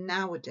think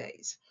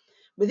nowadays,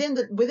 within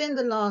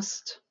the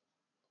last,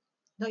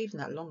 not even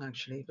that long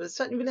actually, but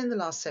certainly within the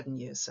last 7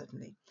 years,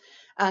 certainly,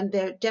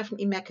 there are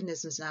definitely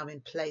mechanisms now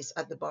in place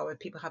at the bar where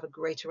people have a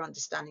greater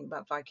understanding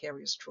about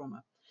vicarious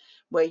trauma,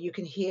 where you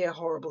can hear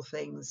horrible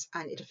things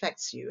and it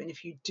affects you. And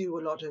if you do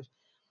a lot of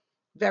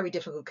very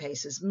difficult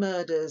cases,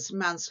 murders,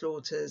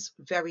 manslaughters,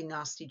 very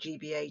nasty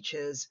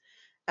GBHs,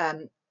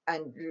 And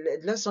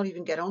let's not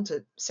even get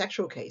onto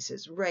sexual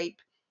cases, rape,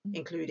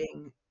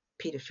 including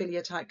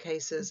paedophilia type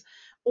cases,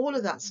 all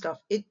of that stuff.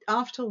 It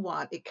after a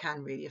while it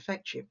can really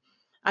affect you.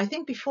 I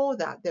think before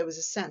that there was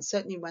a sense,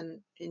 certainly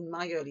when in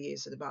my early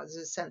years at the bar, there's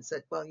a sense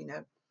that, well,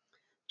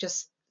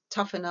 just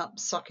toughen up,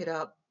 suck it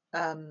up,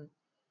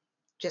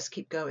 just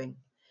keep going.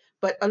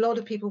 But a lot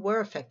of people were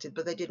affected,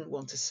 but they didn't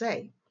want to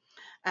say.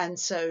 And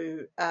so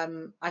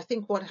I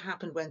think what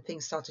happened when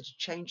things started to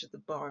change at the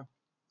bar,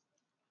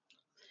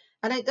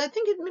 and I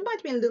think it might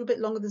have been a little bit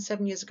longer than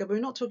 7 years ago, but we're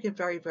not talking a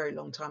very, very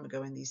long time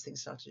ago when these things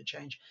started to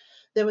change.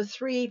 There were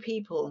 3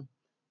 people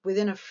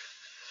within a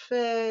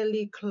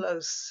fairly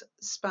close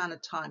span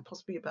of time,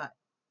 possibly about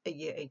a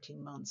year,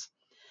 18 months,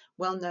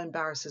 well-known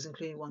barristers,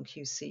 including one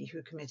QC,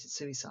 who committed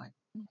suicide.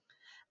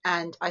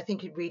 And I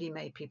think it really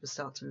made people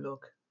start to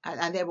look,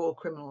 and they were all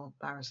criminal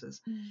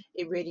barristers.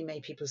 It really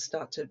made people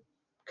start to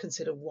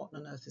consider what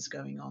on earth is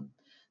going on.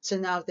 So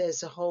now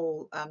there's a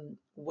whole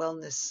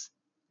wellness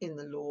in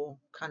the law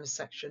kind of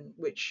section,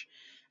 which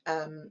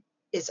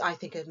is, I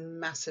think, a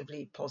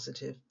massively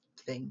positive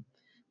thing,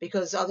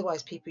 because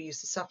otherwise people used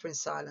to suffer in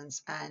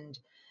silence and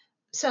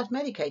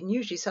self-medicate, and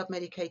usually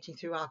self-medicating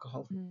through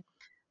alcohol.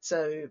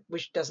 So,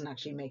 which doesn't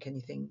actually make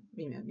anything,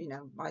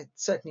 I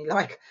certainly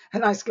like a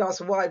nice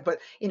glass of wine, but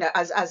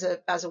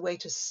as a way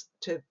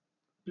to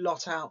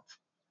blot out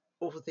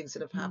all the things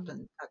that have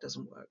happened, that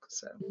doesn't work.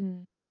 So,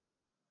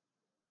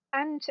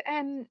 And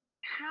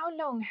how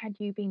long had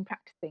you been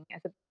practicing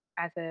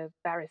as a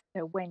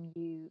barrister when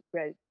you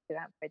wrote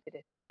Without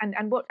Prejudice?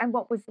 And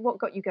what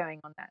got you going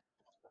on that?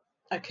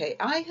 okay,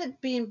 I had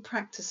been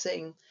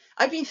practicing.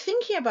 I've been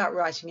thinking about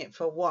writing it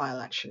for a while,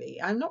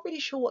 actually. I'm not really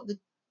sure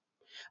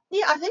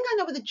I think I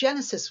know what the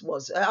genesis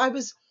was. I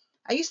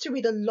used to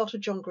read a lot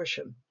of John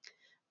Grisham.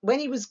 When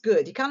he was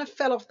good, he kind of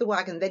fell off the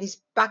wagon, then he's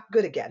back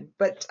good again.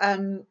 But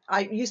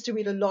I used to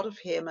read a lot of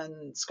him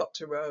and Scott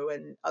Turow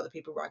and other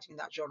people writing in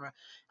that genre.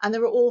 And they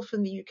were all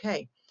from the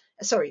UK.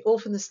 Sorry, all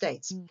from the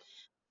States.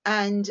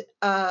 And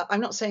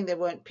I'm not saying there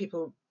weren't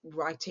people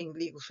writing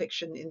legal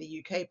fiction in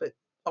the UK, but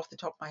off the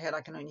top of my head,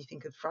 I can only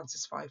think of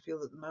Francis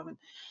Fifield at the moment.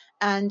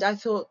 And I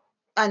thought,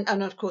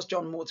 and of course,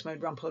 John Mortimer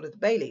and Rumpole of the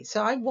Bailey.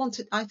 So I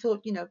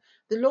thought, the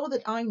law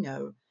that I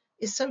know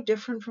is so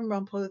different from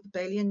Rumpole of the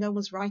Bailey, and no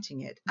one's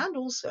writing it. And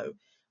also,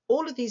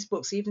 all of these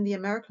books, even the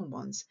American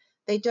ones,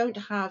 they don't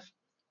have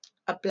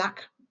a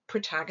black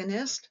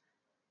protagonist,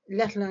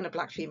 let alone a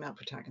black female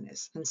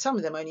protagonist. And some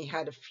of them only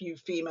had a few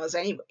females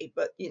anyway,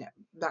 but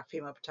black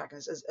female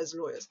protagonists as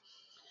lawyers.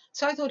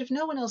 So I thought, if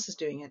no one else is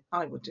doing it,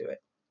 I would do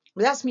it.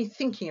 But that's me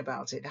thinking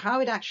about it. How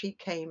it actually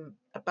came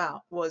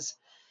about was,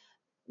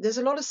 there's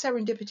a lot of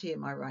serendipity in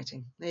my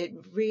writing.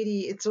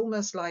 It's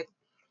almost like,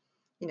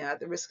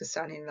 at the risk of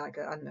sounding like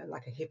I don't know,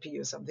 like a hippie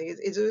or something,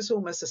 it's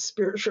almost a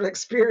spiritual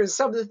experience.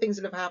 Some of the things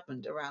that have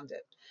happened around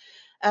it.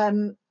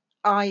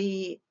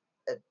 I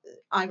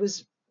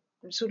was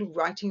sort of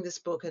writing this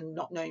book and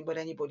not knowing what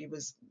anybody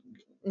was.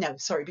 No,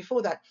 sorry.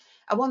 Before that,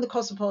 I won the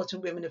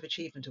Cosmopolitan Women of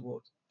Achievement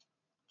Award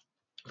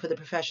for the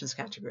professions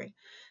category.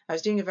 I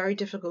was doing a very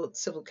difficult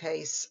civil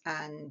case,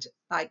 and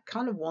I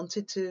kind of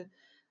wanted to.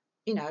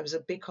 I was a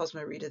big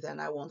Cosmo reader then.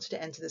 I wanted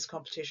to enter this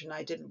competition.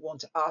 I didn't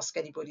want to ask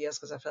anybody else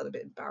because I felt a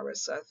bit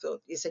embarrassed. So I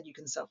thought, he said you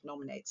can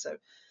self-nominate. So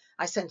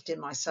I sent it in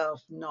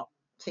myself, not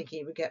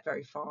thinking it would get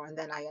very far. And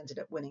then I ended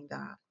up winning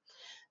that.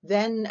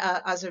 Then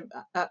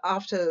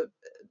after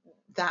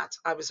that,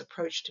 I was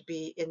approached to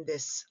be in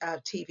this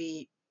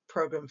TV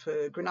program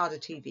for Granada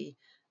TV,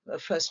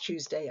 First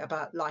Tuesday,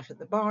 about life at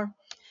the bar.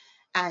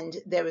 And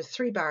there were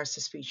 3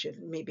 barristers featured,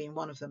 me being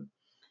one of them.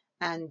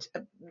 And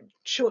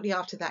shortly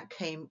after that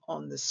came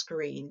on the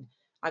screen,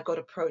 I got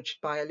approached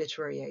by a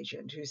literary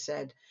agent who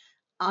said,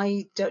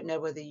 I don't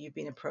know whether you've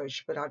been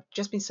approached, but I've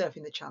just been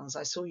surfing the channels.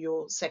 I saw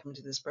your segment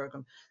of this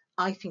program.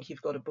 I think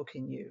you've got a book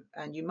in you,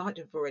 and you might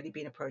have already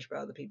been approached by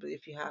other people.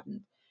 If you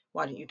haven't,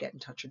 why don't you get in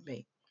touch with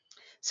me?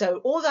 So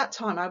all that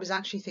time, I was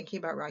actually thinking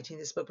about writing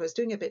this book, but I was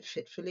doing it a bit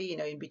fitfully,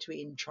 in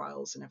between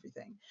trials and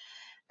everything.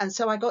 And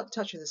so I got in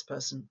touch with this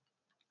person,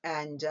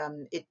 and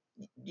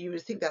you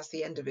would think that's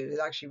the end of it. It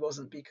actually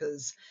wasn't,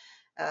 because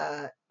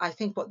I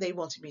think what they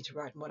wanted me to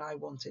write and what I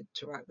wanted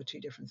to write were 2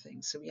 different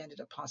things. So we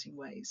ended up parting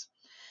ways.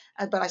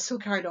 But I still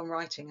carried on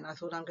writing, and I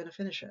thought, I'm going to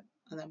finish it,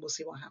 and then we'll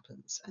see what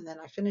happens. And then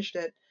I finished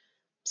it,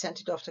 sent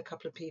it off to a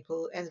couple of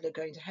people, ended up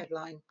going to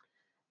Headline,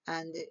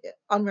 and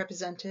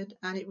unrepresented,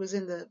 and it was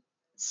in the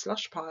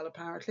slush pile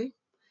apparently.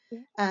 Yeah.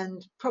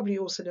 And probably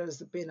also known as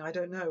the bin, I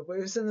don't know, but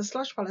it was in the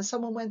slush pile, and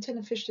someone went in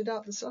and fished it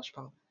out the slush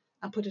pile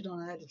and put it on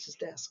an editor's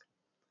desk.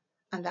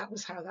 And that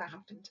was how that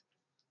happened.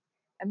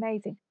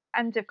 Amazing.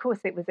 And of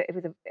course, it was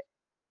a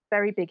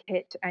very big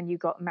hit, and you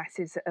got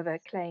masses of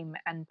acclaim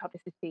and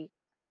publicity.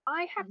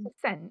 I have the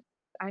sense,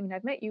 I mean,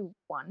 I've met you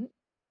once.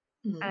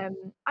 I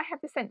have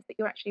the sense that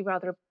you're actually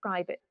rather a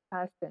private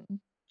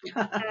person. Is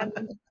that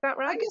I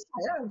right? guess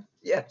I am.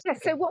 Yes. Yeah.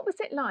 So what was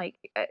it like,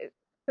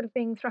 sort of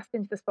being thrust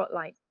into the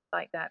spotlight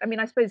like that? I mean,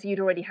 I suppose you'd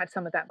already had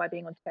some of that by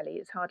being on telly.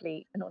 It's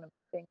hardly anonymous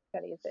being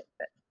on telly, is it?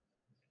 But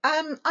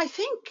I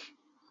think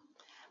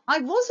I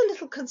was a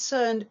little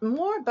concerned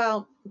more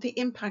about the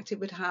impact it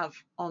would have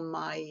on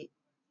my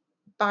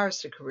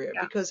barrister career,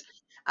 Yeah. because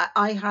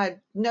I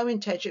had no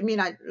intention. I mean,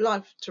 I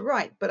love to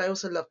write, but I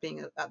also love being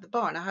at the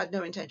bar, and I had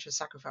no intention of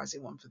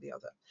sacrificing one for the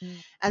other.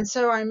 Mm. And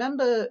so I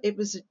remember it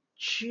was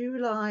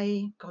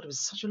July, God, it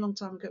was such a long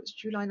time ago. It was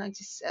July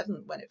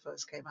 97 when it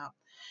first came out.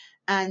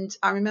 And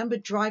I remember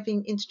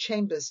driving into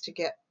Chambers to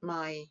get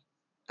my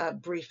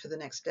brief for the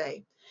next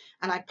day.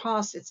 And I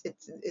passed,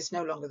 it's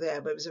no longer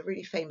there, but it was a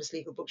really famous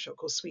legal bookshop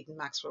called Sweet and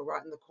Maxwell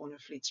right in the corner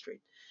of Fleet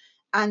Street.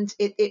 And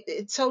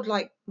it sold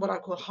like what I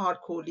call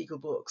hardcore legal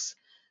books,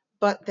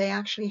 but they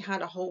actually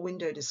had a whole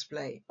window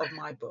display of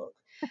my book.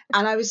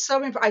 And I was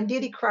so I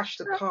nearly crashed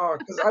the car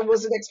because I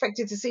wasn't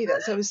expecting to see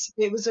that. So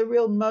it was a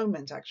real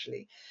moment,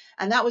 actually.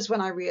 And that was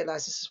when I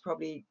realized this is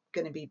probably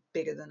going to be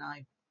bigger than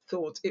I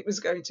thought it was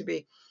going to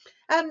be.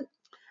 Um,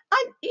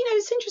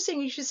 it's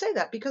interesting you should say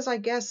that, because I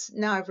guess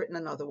now I've written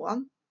another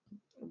one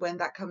when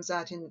that comes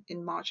out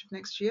in March of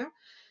next year.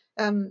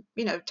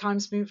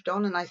 Time's moved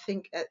on, and I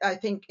think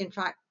in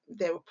fact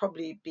there will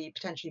probably be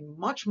potentially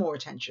much more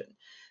attention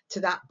to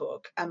that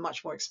book and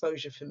much more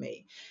exposure for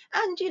me.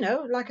 And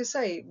like I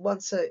say,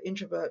 once an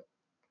introvert,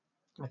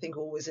 I think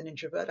always an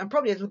introvert. I'm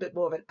probably a little bit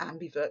more of an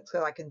ambivert,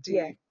 so I can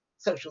Yeah. do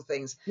social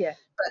things, Yeah.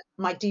 but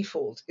my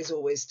default is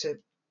always to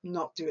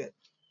not do it.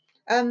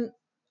 Um,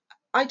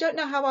 I don't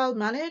know how I'll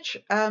manage.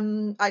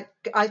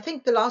 I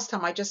think the last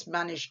time I just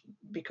managed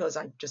because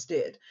I just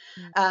did,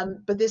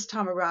 Mm. but this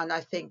time around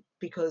I think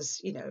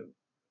because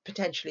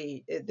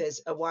potentially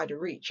there's a wider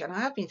reach, and I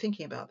have been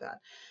thinking about that.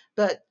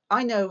 But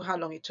I know how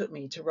long it took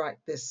me to write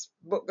this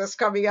book that's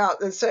coming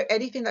out, and so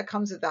anything that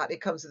comes with that,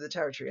 it comes with the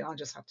territory, and I'll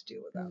just have to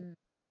deal with that. Mm.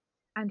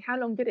 And how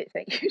long did it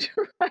take you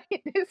to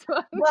write this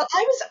one? Well,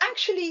 I was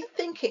actually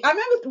thinking. I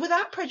remember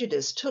Without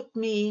Prejudice took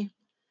me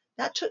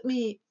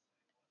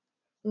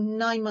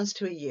 9 months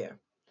to a year.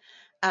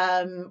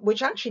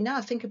 Which actually, now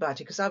I think about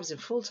it, because I was in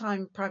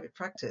full-time private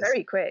practice,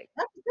 Very quick.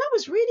 that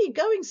was really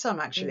going some,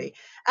 Mm. actually.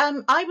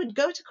 I would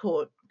go to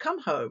court, come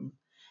home,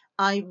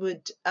 I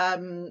would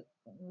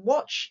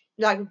watch,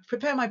 like,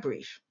 prepare my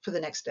brief for the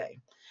next day.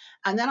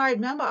 And then I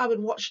remember I would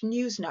watch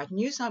Newsnight.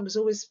 Newsnight was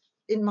always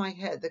in my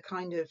head, the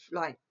kind of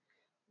like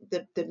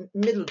the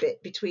middle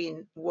bit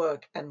between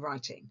work and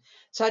writing.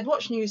 So I'd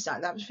watch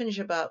Newsnight. That would finish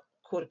about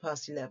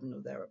 11:15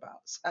 or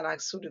thereabouts. And I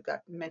sort of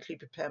got mentally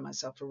prepare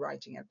myself for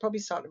writing. I'd probably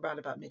start around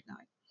about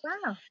midnight.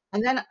 Wow.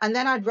 And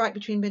then I'd write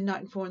between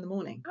midnight and 4 in the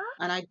morning.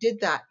 Ah, And I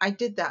did that. I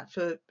did that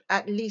for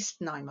at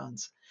least 9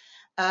 months.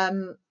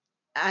 Um,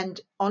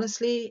 and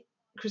honestly,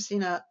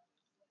 Christina,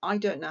 I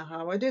don't know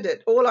how I did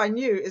it. All I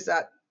knew is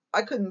that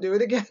I couldn't do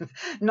it again.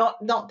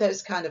 Not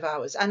those kind of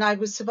hours. And I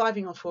was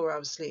surviving on 4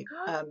 hours sleep,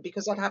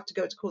 because I'd have to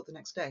go to court the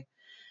next day.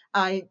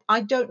 I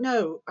don't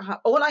know how,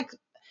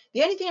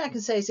 the only thing I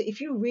can say is that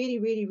if you really,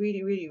 really,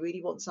 really, really,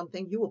 really want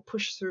something, you will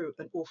push through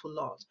an awful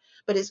lot.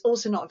 But it's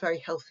also not a very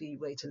healthy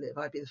way to live.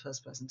 I'd be the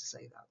first person to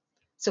say that.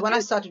 So when I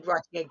good. started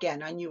writing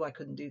again, I knew I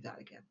couldn't do that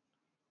again.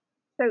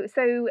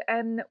 So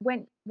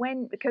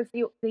when because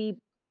the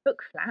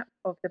book flap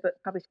of the book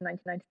published in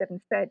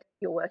 1997 said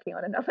you're working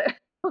on another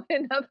on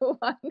another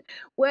one.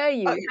 Were Oh,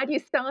 you? Had you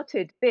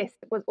started this?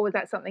 Or was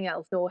that something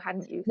else, or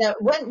hadn't you? no,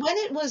 when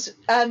it was,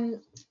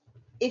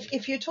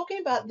 if you're talking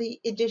about the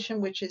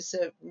edition which is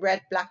a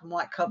red, black, and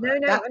white cover,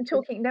 that's I'm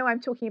talking the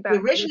about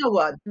original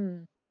one.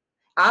 Hmm.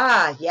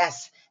 Ah,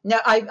 yes. No,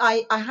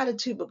 I had a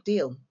 2-book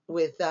deal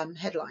with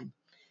Headline.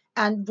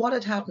 And what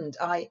had happened,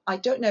 I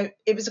don't know,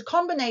 it was a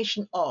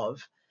combination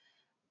of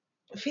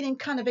feeling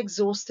kind of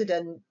exhausted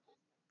and,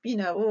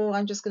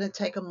 I'm just going to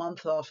take a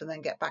month off and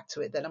then get back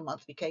to it. Then a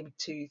month became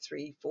 2,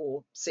 3,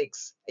 4,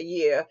 6, a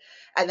year.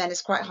 And then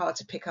it's quite hard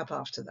to pick up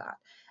after that.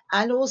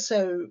 And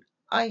also,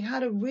 I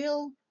had a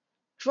real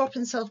drop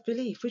in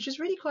self-belief, which is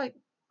really quite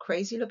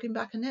crazy looking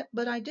back on it.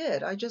 But I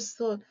did. I just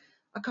thought,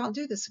 I can't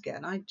do this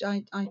again. I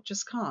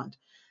just can't.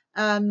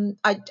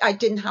 I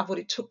didn't have what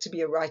it took to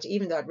be a writer,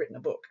 even though I'd written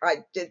a book.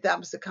 That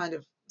was the kind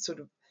of sort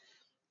of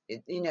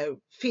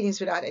feelings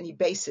without any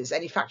basis,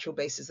 any factual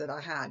basis that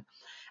I had.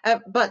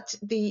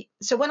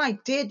 So when I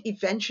did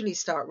eventually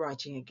start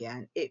writing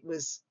again,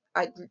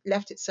 I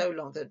left it so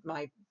long that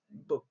my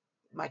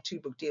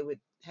 2-book deal with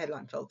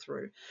Headline fell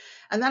through,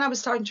 and then I was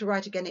starting to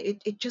write again.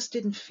 It just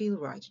didn't feel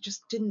right. It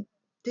just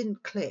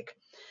didn't click.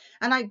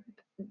 And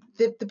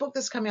the book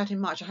that's coming out in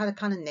March, I had a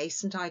kind of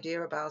nascent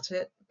idea about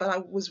it, but I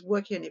was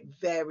working on it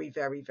very,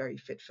 very, very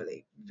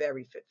fitfully,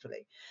 very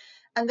fitfully.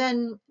 And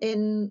then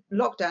in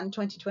lockdown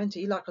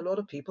 2020, like a lot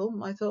of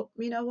people, I thought,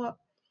 you know what?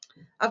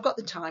 I've got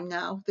the time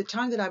now. The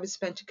time that I would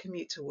spend to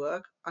commute to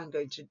work, I'm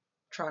going to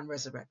try and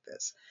resurrect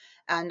this.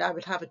 And I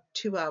would have a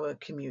 2-hour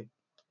commute,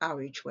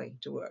 hour each way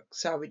to work.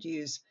 So I would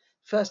use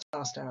first and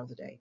last hour of the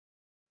day.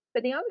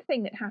 But the other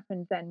thing that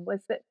happened then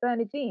was that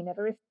Bernardine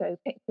Evaristo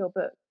picked your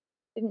book,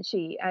 didn't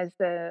she, as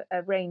a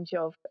range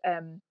of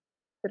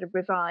sort of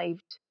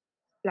revived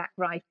Black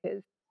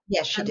writers.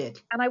 Yes, she did.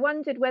 And I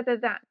wondered whether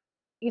that,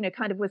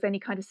 kind of was any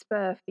kind of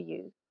spur for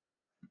you.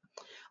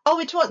 Oh,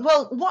 it was.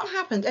 Well, what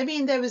happened? I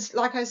mean, there was,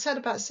 like I said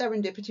about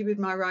serendipity with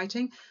my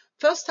writing.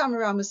 first time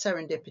around was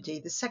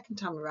serendipity. The second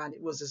time around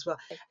it was as well.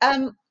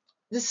 Um,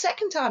 the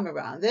second time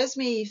around, there's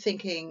me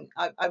thinking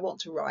I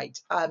want to write.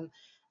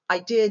 I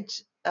did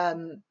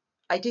um,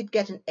 I did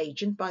get an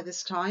agent by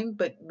this time,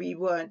 but we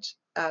weren't.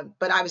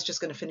 But I was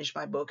just going to finish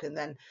my book and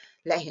then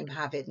let him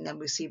have it, and then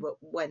we'll see what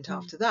went Mm.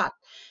 after that.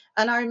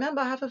 And I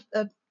remember I have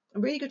a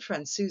really good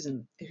friend,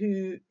 Susan,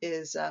 who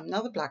is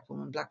another black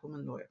woman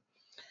lawyer,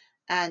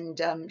 and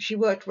she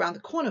worked around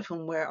the corner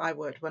from where I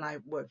worked when I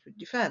worked with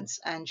defense.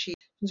 And she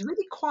was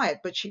really quiet,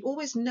 but she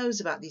always knows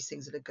about these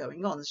things that are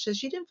going on. So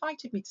she'd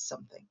invited me to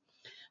something,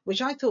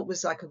 which I thought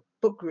was like a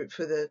book group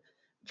for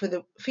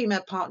the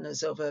female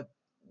partners of a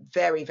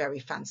very, very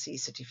fancy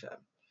city firm.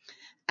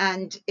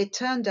 And it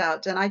turned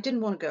out, and I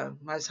didn't want to go.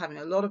 I was having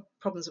a lot of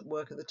problems at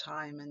work at the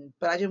time,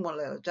 but I didn't want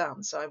to let her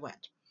down, so I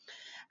went.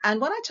 And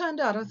when I turned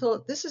out, I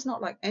thought, this is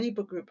not like any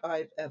book group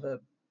I've ever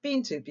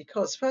been to,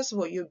 because first of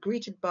all, you're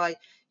greeted by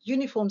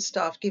uniformed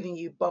staff giving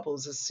you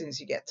bubbles as soon as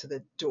you get to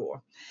the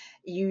door.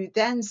 You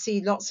then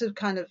see lots of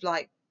kind of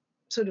like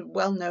sort of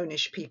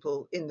well-knownish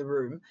people in the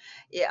room,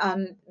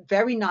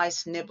 very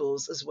nice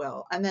nibbles as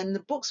well. And then the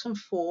books from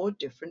 4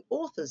 different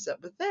authors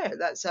that were there.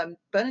 That's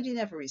Bernardine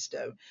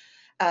Evaristo,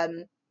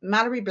 um,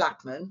 Mallory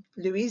Blackman,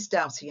 Louise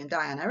Doughty, and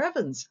Diana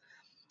Evans.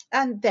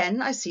 And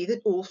then I see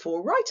that all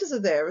 4 writers are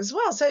there as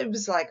well. So it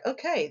was like,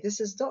 okay, this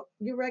is not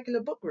your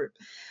regular book group.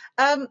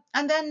 And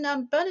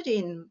then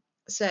Bernardine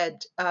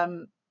said,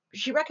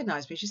 she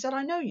recognized me. She said,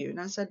 I know you. And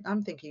I said,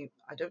 I'm thinking,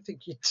 I don't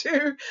think you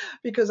do,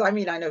 because I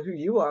mean, I know who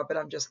you are, but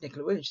I'm just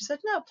Nicola Williams. She said,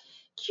 no,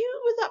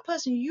 you were that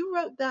person. You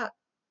wrote that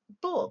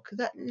book,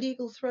 that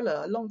legal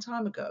thriller a long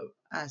time ago.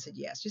 And I said,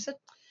 yes. She said,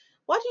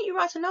 why didn't you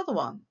write another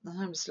one? And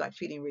I was like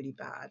feeling really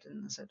bad.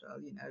 And I said, oh,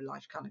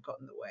 life kind of got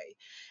in the way.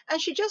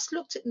 And she just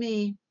looked at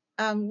me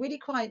really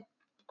quite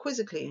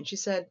quizzically, and she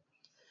said,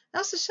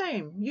 that's a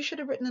shame. You should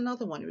have written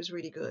another one. It was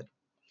really good.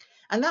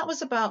 And that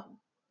was about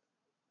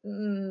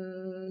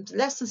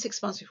less than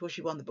 6 months before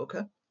she won the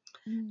Booker.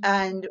 Mm.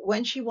 And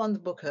when she won the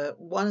Booker,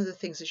 one of the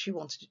things that she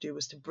wanted to do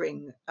was to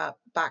bring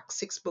back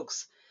 6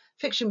 books,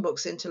 fiction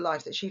books, into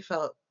life that she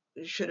felt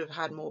should have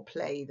had more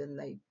play than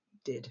they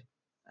did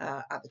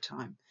at the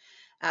time,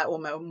 or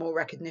more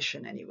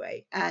recognition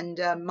anyway. And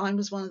mine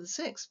was one of the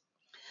 6.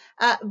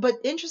 But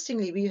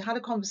interestingly, we had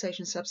a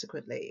conversation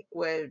subsequently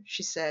where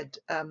she said,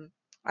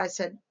 I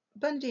said,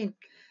 Bernadine,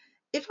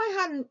 if I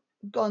hadn't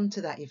gone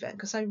to that event,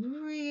 because I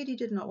really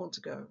did not want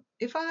to go,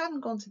 if I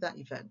hadn't gone to that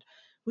event,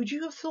 would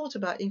you have thought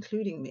about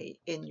including me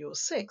in your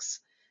 6?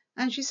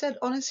 And she said,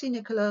 honestly,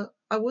 Nicola,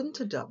 I wouldn't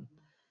have done.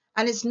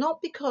 And it's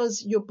not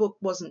because your book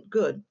wasn't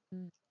good.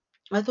 Mm.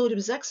 I thought it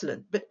was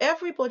excellent, but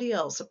everybody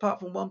else, apart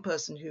from one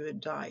person who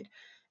had died,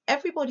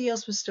 everybody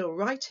else was still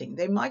writing.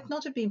 They might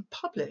not have been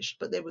published,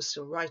 but they were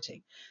still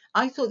writing.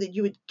 I thought that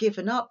you had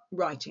given up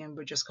writing and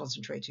were just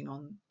concentrating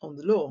on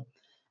the law.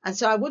 And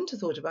so I wouldn't have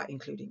thought about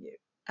including you.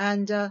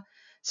 And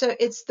so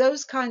it's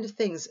those kind of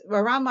things.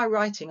 Around my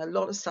writing, a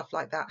lot of stuff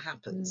like that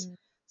happens. Mm.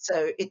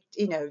 So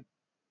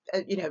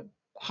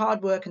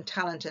hard work and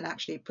talent and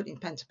actually putting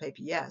pen to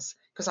paper, yes,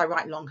 because I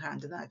write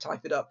longhand and then I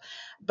type it up.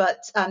 But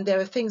there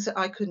are things that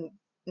I couldn't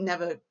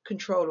never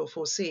control or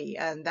foresee,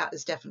 and that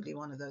is definitely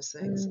one of those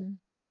things. Mm.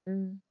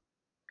 Mm.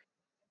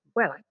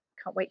 Well, I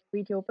can't wait to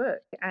read your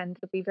book, and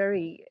it'll be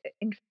very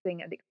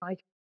interesting and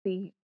exciting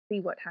to see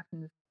what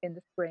happens in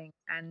the spring.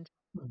 And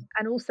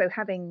also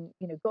having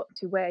got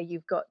to where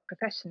you've got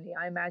professionally,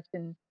 I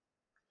imagine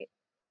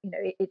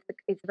it's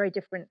a very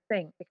different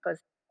thing, because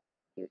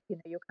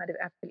you're kind of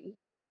absolutely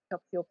top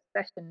of your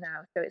profession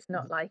now. So it's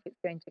not like it's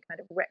going to kind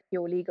of wreck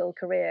your legal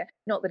career.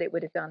 Not that it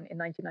would have done in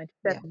Yeah.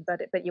 1997,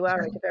 but you are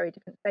at a very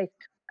different place.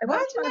 I I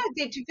want don't to ask.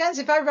 know. It depends.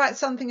 If I write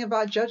something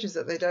about judges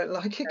that they don't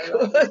like, it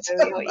Oh,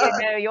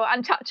 could. you're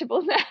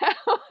untouchable now.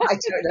 I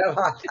don't know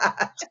about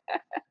that.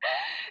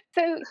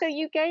 So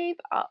you gave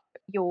up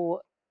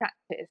your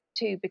practice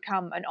to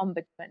become an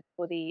ombudsman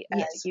for the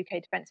Yes.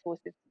 UK Defence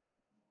Forces.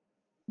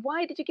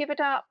 Why did you give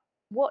it up?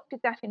 What did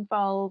that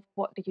involve?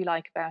 What did you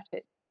like about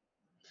it?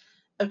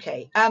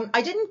 Okay.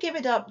 I didn't give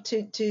it up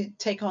to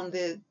take on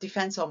the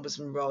defense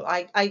ombudsman role.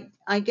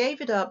 I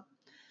gave it up.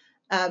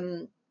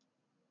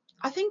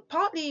 I think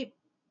partly,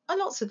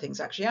 lots of things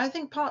actually. I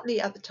think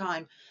partly at the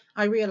time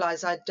I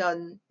realised I'd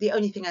done the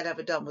only thing I'd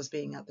ever done was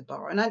being at the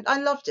bar, and I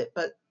loved it,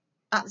 but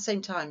at the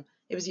same time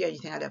it was the only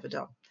thing I'd ever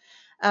done.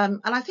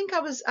 And I think I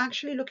was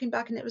actually looking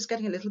back, and it was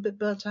getting a little bit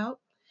burnt out.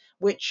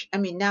 Which, I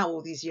mean, now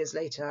all these years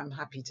later, I'm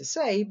happy to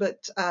say,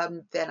 but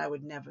then I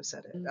would never have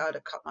said it. I would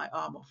have cut my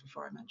arm off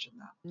before I mentioned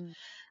Mm.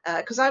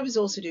 that. Because I was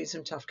also doing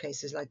some tough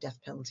cases like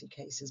death penalty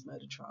cases,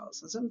 murder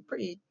trials, and some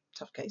pretty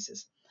tough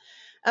cases.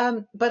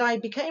 But I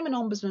became an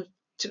ombudsman.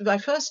 My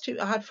first 2,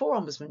 I had 4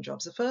 ombudsman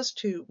jobs. The first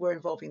 2 were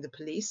involving the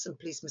police and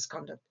police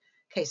misconduct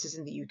cases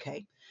in the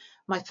UK.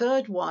 My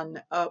third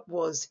one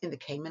was in the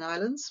Cayman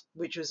Islands,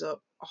 which was a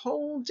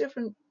whole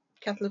different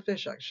kettle of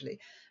fish, actually.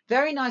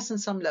 Very nice on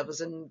some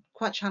levels and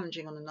quite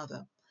challenging on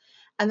another.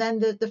 And then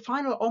the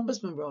final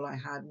ombudsman role I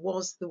had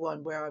was the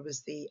one where I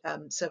was the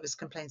Service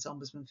Complaints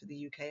Ombudsman for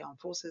the UK Armed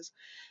Forces.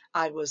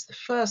 I was the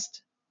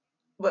first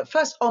well,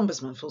 first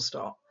ombudsman, full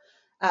stop.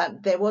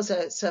 There was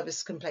a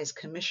Service Complaints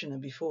Commissioner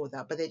before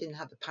that, but they didn't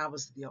have the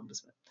powers of the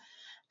ombudsman.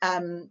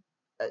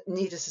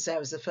 Needless to say, I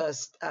was the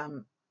first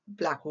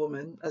black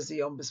woman as the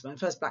ombudsman,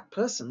 first black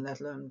person,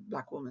 let alone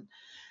black woman.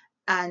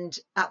 And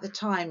at the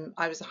time,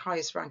 I was the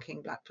highest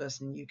ranking black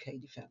person in UK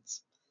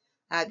defence.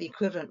 I had the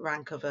equivalent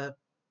rank of a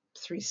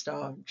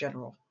 3-star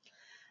general.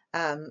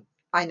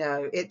 I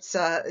know it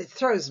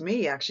throws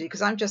me actually,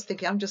 because I'm just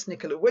thinking I'm just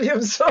Nicola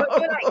Williams.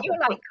 You're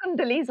like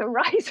Condoleezza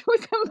Rice or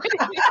somebody,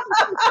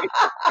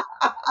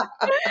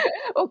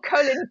 or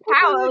Colin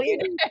Powell, you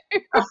know.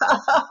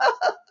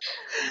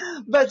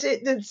 But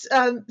it's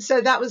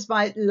so that was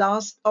my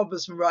last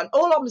ombudsman run.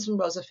 All ombudsman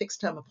roles are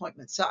fixed term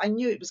appointments, so I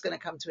knew it was going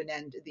to come to an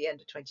end at the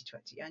end of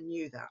 2020. I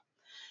knew that,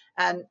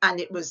 and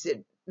it was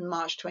in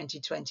March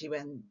 2020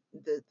 when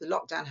the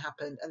lockdown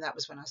happened, and that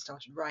was when I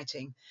started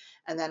writing.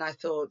 And then I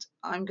thought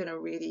I'm going to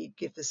really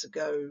give this a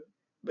go.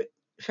 But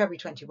February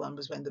 21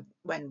 was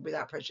when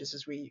Without Prejudice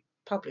was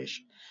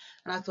republished,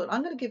 and I thought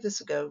I'm going to give this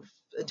a go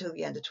until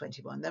the end of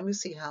 21. Then we'll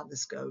see how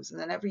this goes, and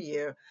then every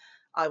year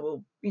I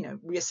will,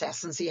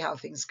 reassess and see how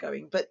things are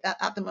going. But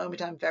at the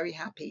moment, I'm very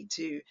happy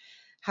to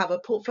have a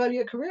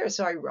portfolio career.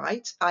 So I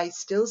write. I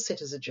still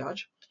sit as a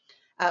judge,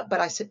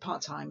 but I sit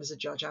part-time as a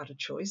judge out of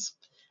choice.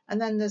 And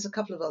then there's a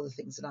couple of other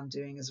things that I'm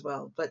doing as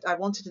well. But I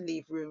wanted to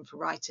leave room for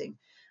writing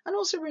and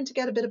also room to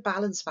get a bit of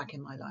balance back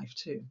in my life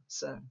too.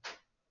 So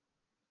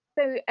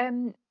the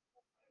kind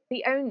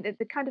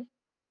of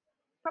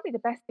probably the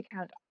best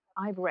account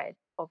I've read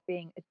of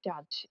being a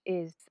judge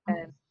is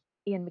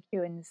Ian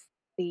McEwan's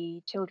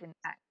The Children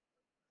Act.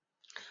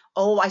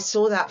 Oh, I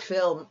saw that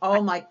film.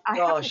 Oh my I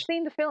gosh. haven't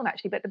seen the film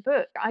actually, but the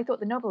book, I thought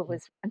the novel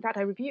was, in fact,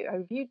 I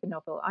reviewed the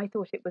novel. I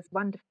thought it was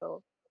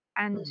wonderful.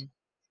 And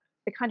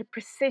the kind of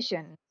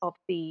precision of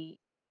the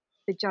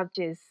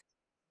judge's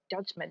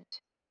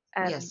judgment,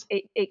 Yes.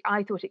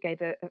 I thought it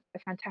gave a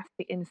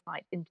fantastic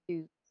insight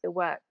into the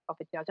work of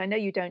a judge. I know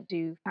you don't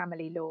do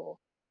family law,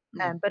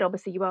 No. but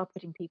obviously you are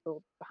putting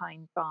people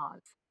behind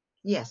bars.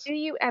 Yes. Do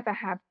you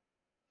ever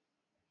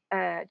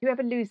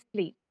lose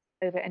sleep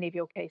over any of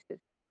your cases?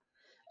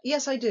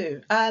 Yes, I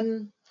do.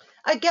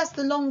 I guess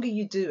the longer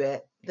you do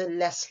it, the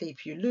less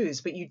sleep you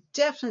lose, but you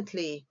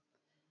definitely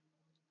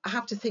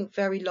have to think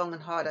very long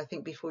and hard, I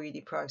think, before you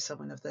deprive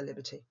someone of their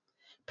liberty,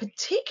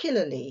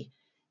 particularly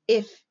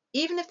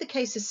even if the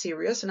case is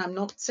serious. And I'm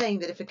not saying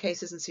that if a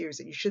case isn't serious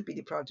that you should be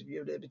deprived of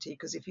your liberty,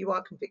 because if you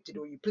are convicted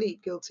or you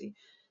plead guilty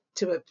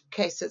to a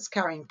case that's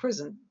carrying a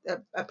prison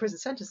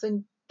sentence,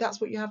 then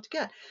that's what you have to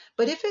get.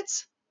 But if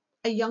it's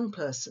a young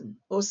person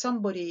or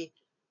somebody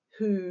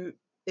who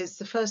is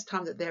the first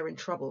time that they're in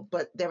trouble,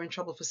 but they're in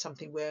trouble for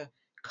something where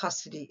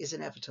custody is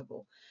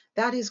inevitable,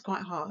 that is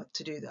quite hard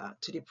to do,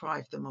 that, to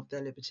deprive them of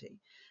their liberty.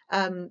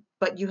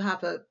 But you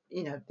have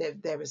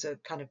there is a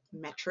kind of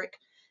metric,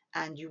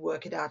 and you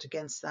work it out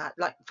against that.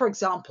 Like, for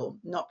example,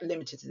 not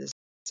limited to this,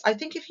 I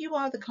think if you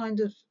are the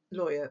kind of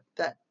lawyer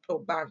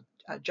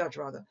judge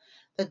rather,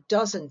 that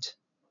doesn't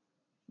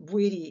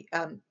really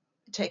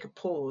take a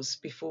pause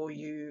before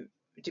you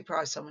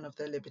deprive someone of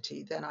their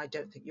liberty, then I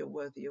don't think you're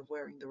worthy of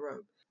wearing the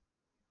robe.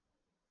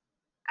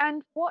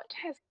 And what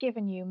has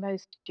given you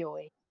most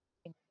joy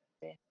in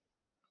your career?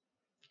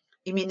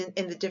 You mean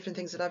in the different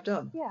things that I've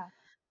done? Yeah.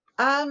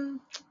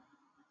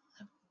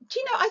 Do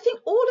you know, I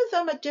think all of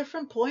them at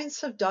different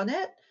points have done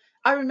it.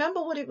 I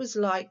remember what it was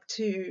like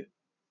to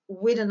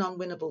win an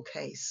unwinnable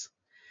case,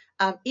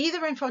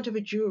 either in front of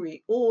a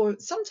jury or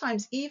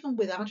sometimes even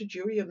without a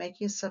jury. You're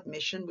making a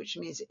submission, which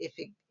means if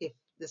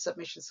the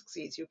submission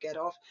succeeds, you get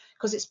off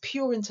because it's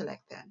pure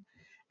intellect then.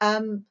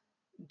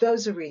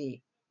 Those are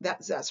really,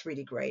 that's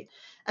really great.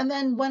 And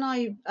then when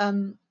I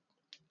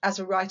as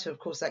a writer, of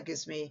course, that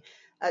gives me,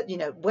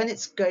 when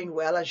it's going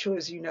well, I'm sure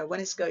as you know,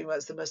 when it's going well,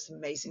 it's the most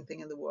amazing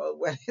thing in the world.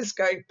 When it's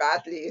going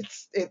badly,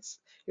 it's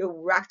you're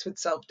racked with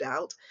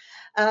self-doubt.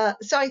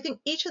 So I think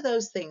each of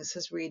those things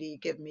has really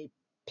given me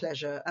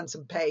pleasure and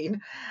some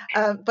pain.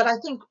 But I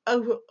think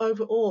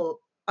overall,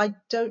 I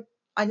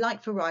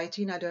like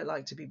variety and I don't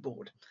like to be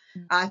bored.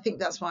 I think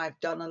that's why I've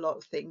done a lot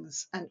of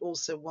things, and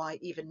also why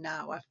even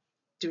now I'm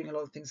doing a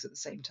lot of things at the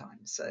same time.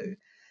 So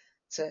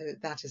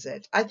that is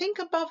it. I think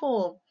above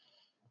all,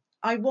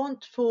 I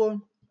want for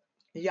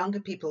younger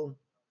people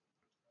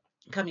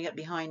coming up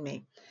behind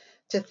me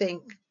to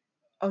think,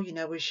 oh,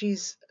 well,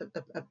 she's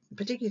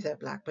particularly if they're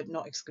black, but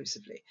not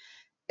exclusively.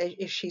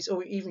 If she's,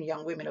 or even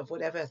young women of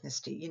whatever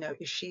ethnicity,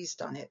 if she's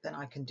done it, then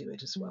I can do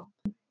it as well.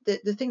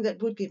 The thing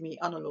that would give me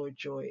unalloyed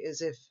joy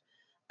is if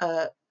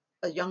a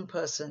young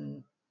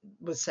person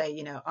would say,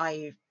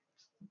 I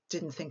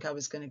didn't think I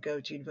was going to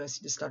go to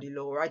university to study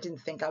law, or I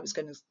didn't think I was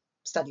going to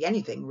study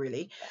anything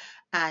really.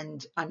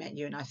 And I met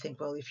you and I think,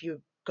 well, if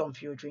you've gone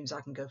for your dreams,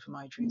 I can go for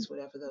my dreams,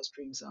 whatever those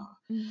dreams are.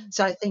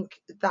 So I think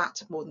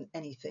that more than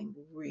anything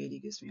really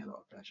gives me a lot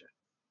of pleasure.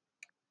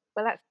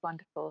 Well, that's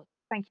wonderful.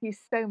 Thank you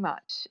so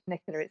much,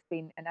 Nicola. It's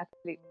been an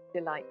absolute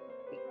delight to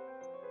speak.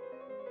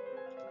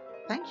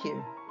 Thank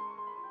you.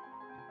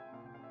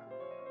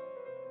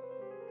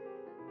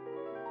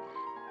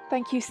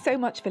 Thank you so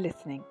much for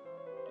listening.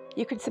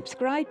 You can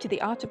subscribe to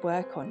The Art of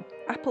Work on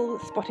Apple,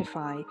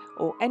 Spotify,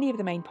 or any of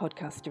the main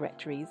podcast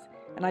directories,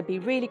 and I'd be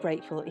really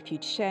grateful if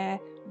you'd share,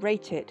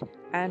 rate it,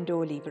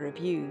 and/or leave a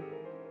review.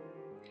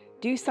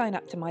 Do sign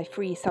up to my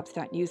free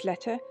Substack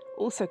newsletter,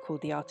 also called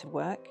The Art of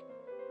Work.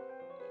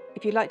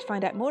 If you'd like to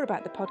find out more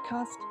about the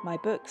podcast, my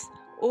books,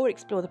 or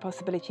explore the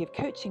possibility of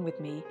coaching with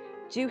me,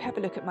 do have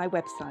a look at my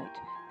website,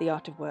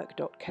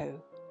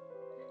 theartofwork.co.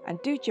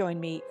 And do join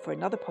me for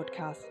another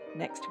podcast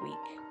next week.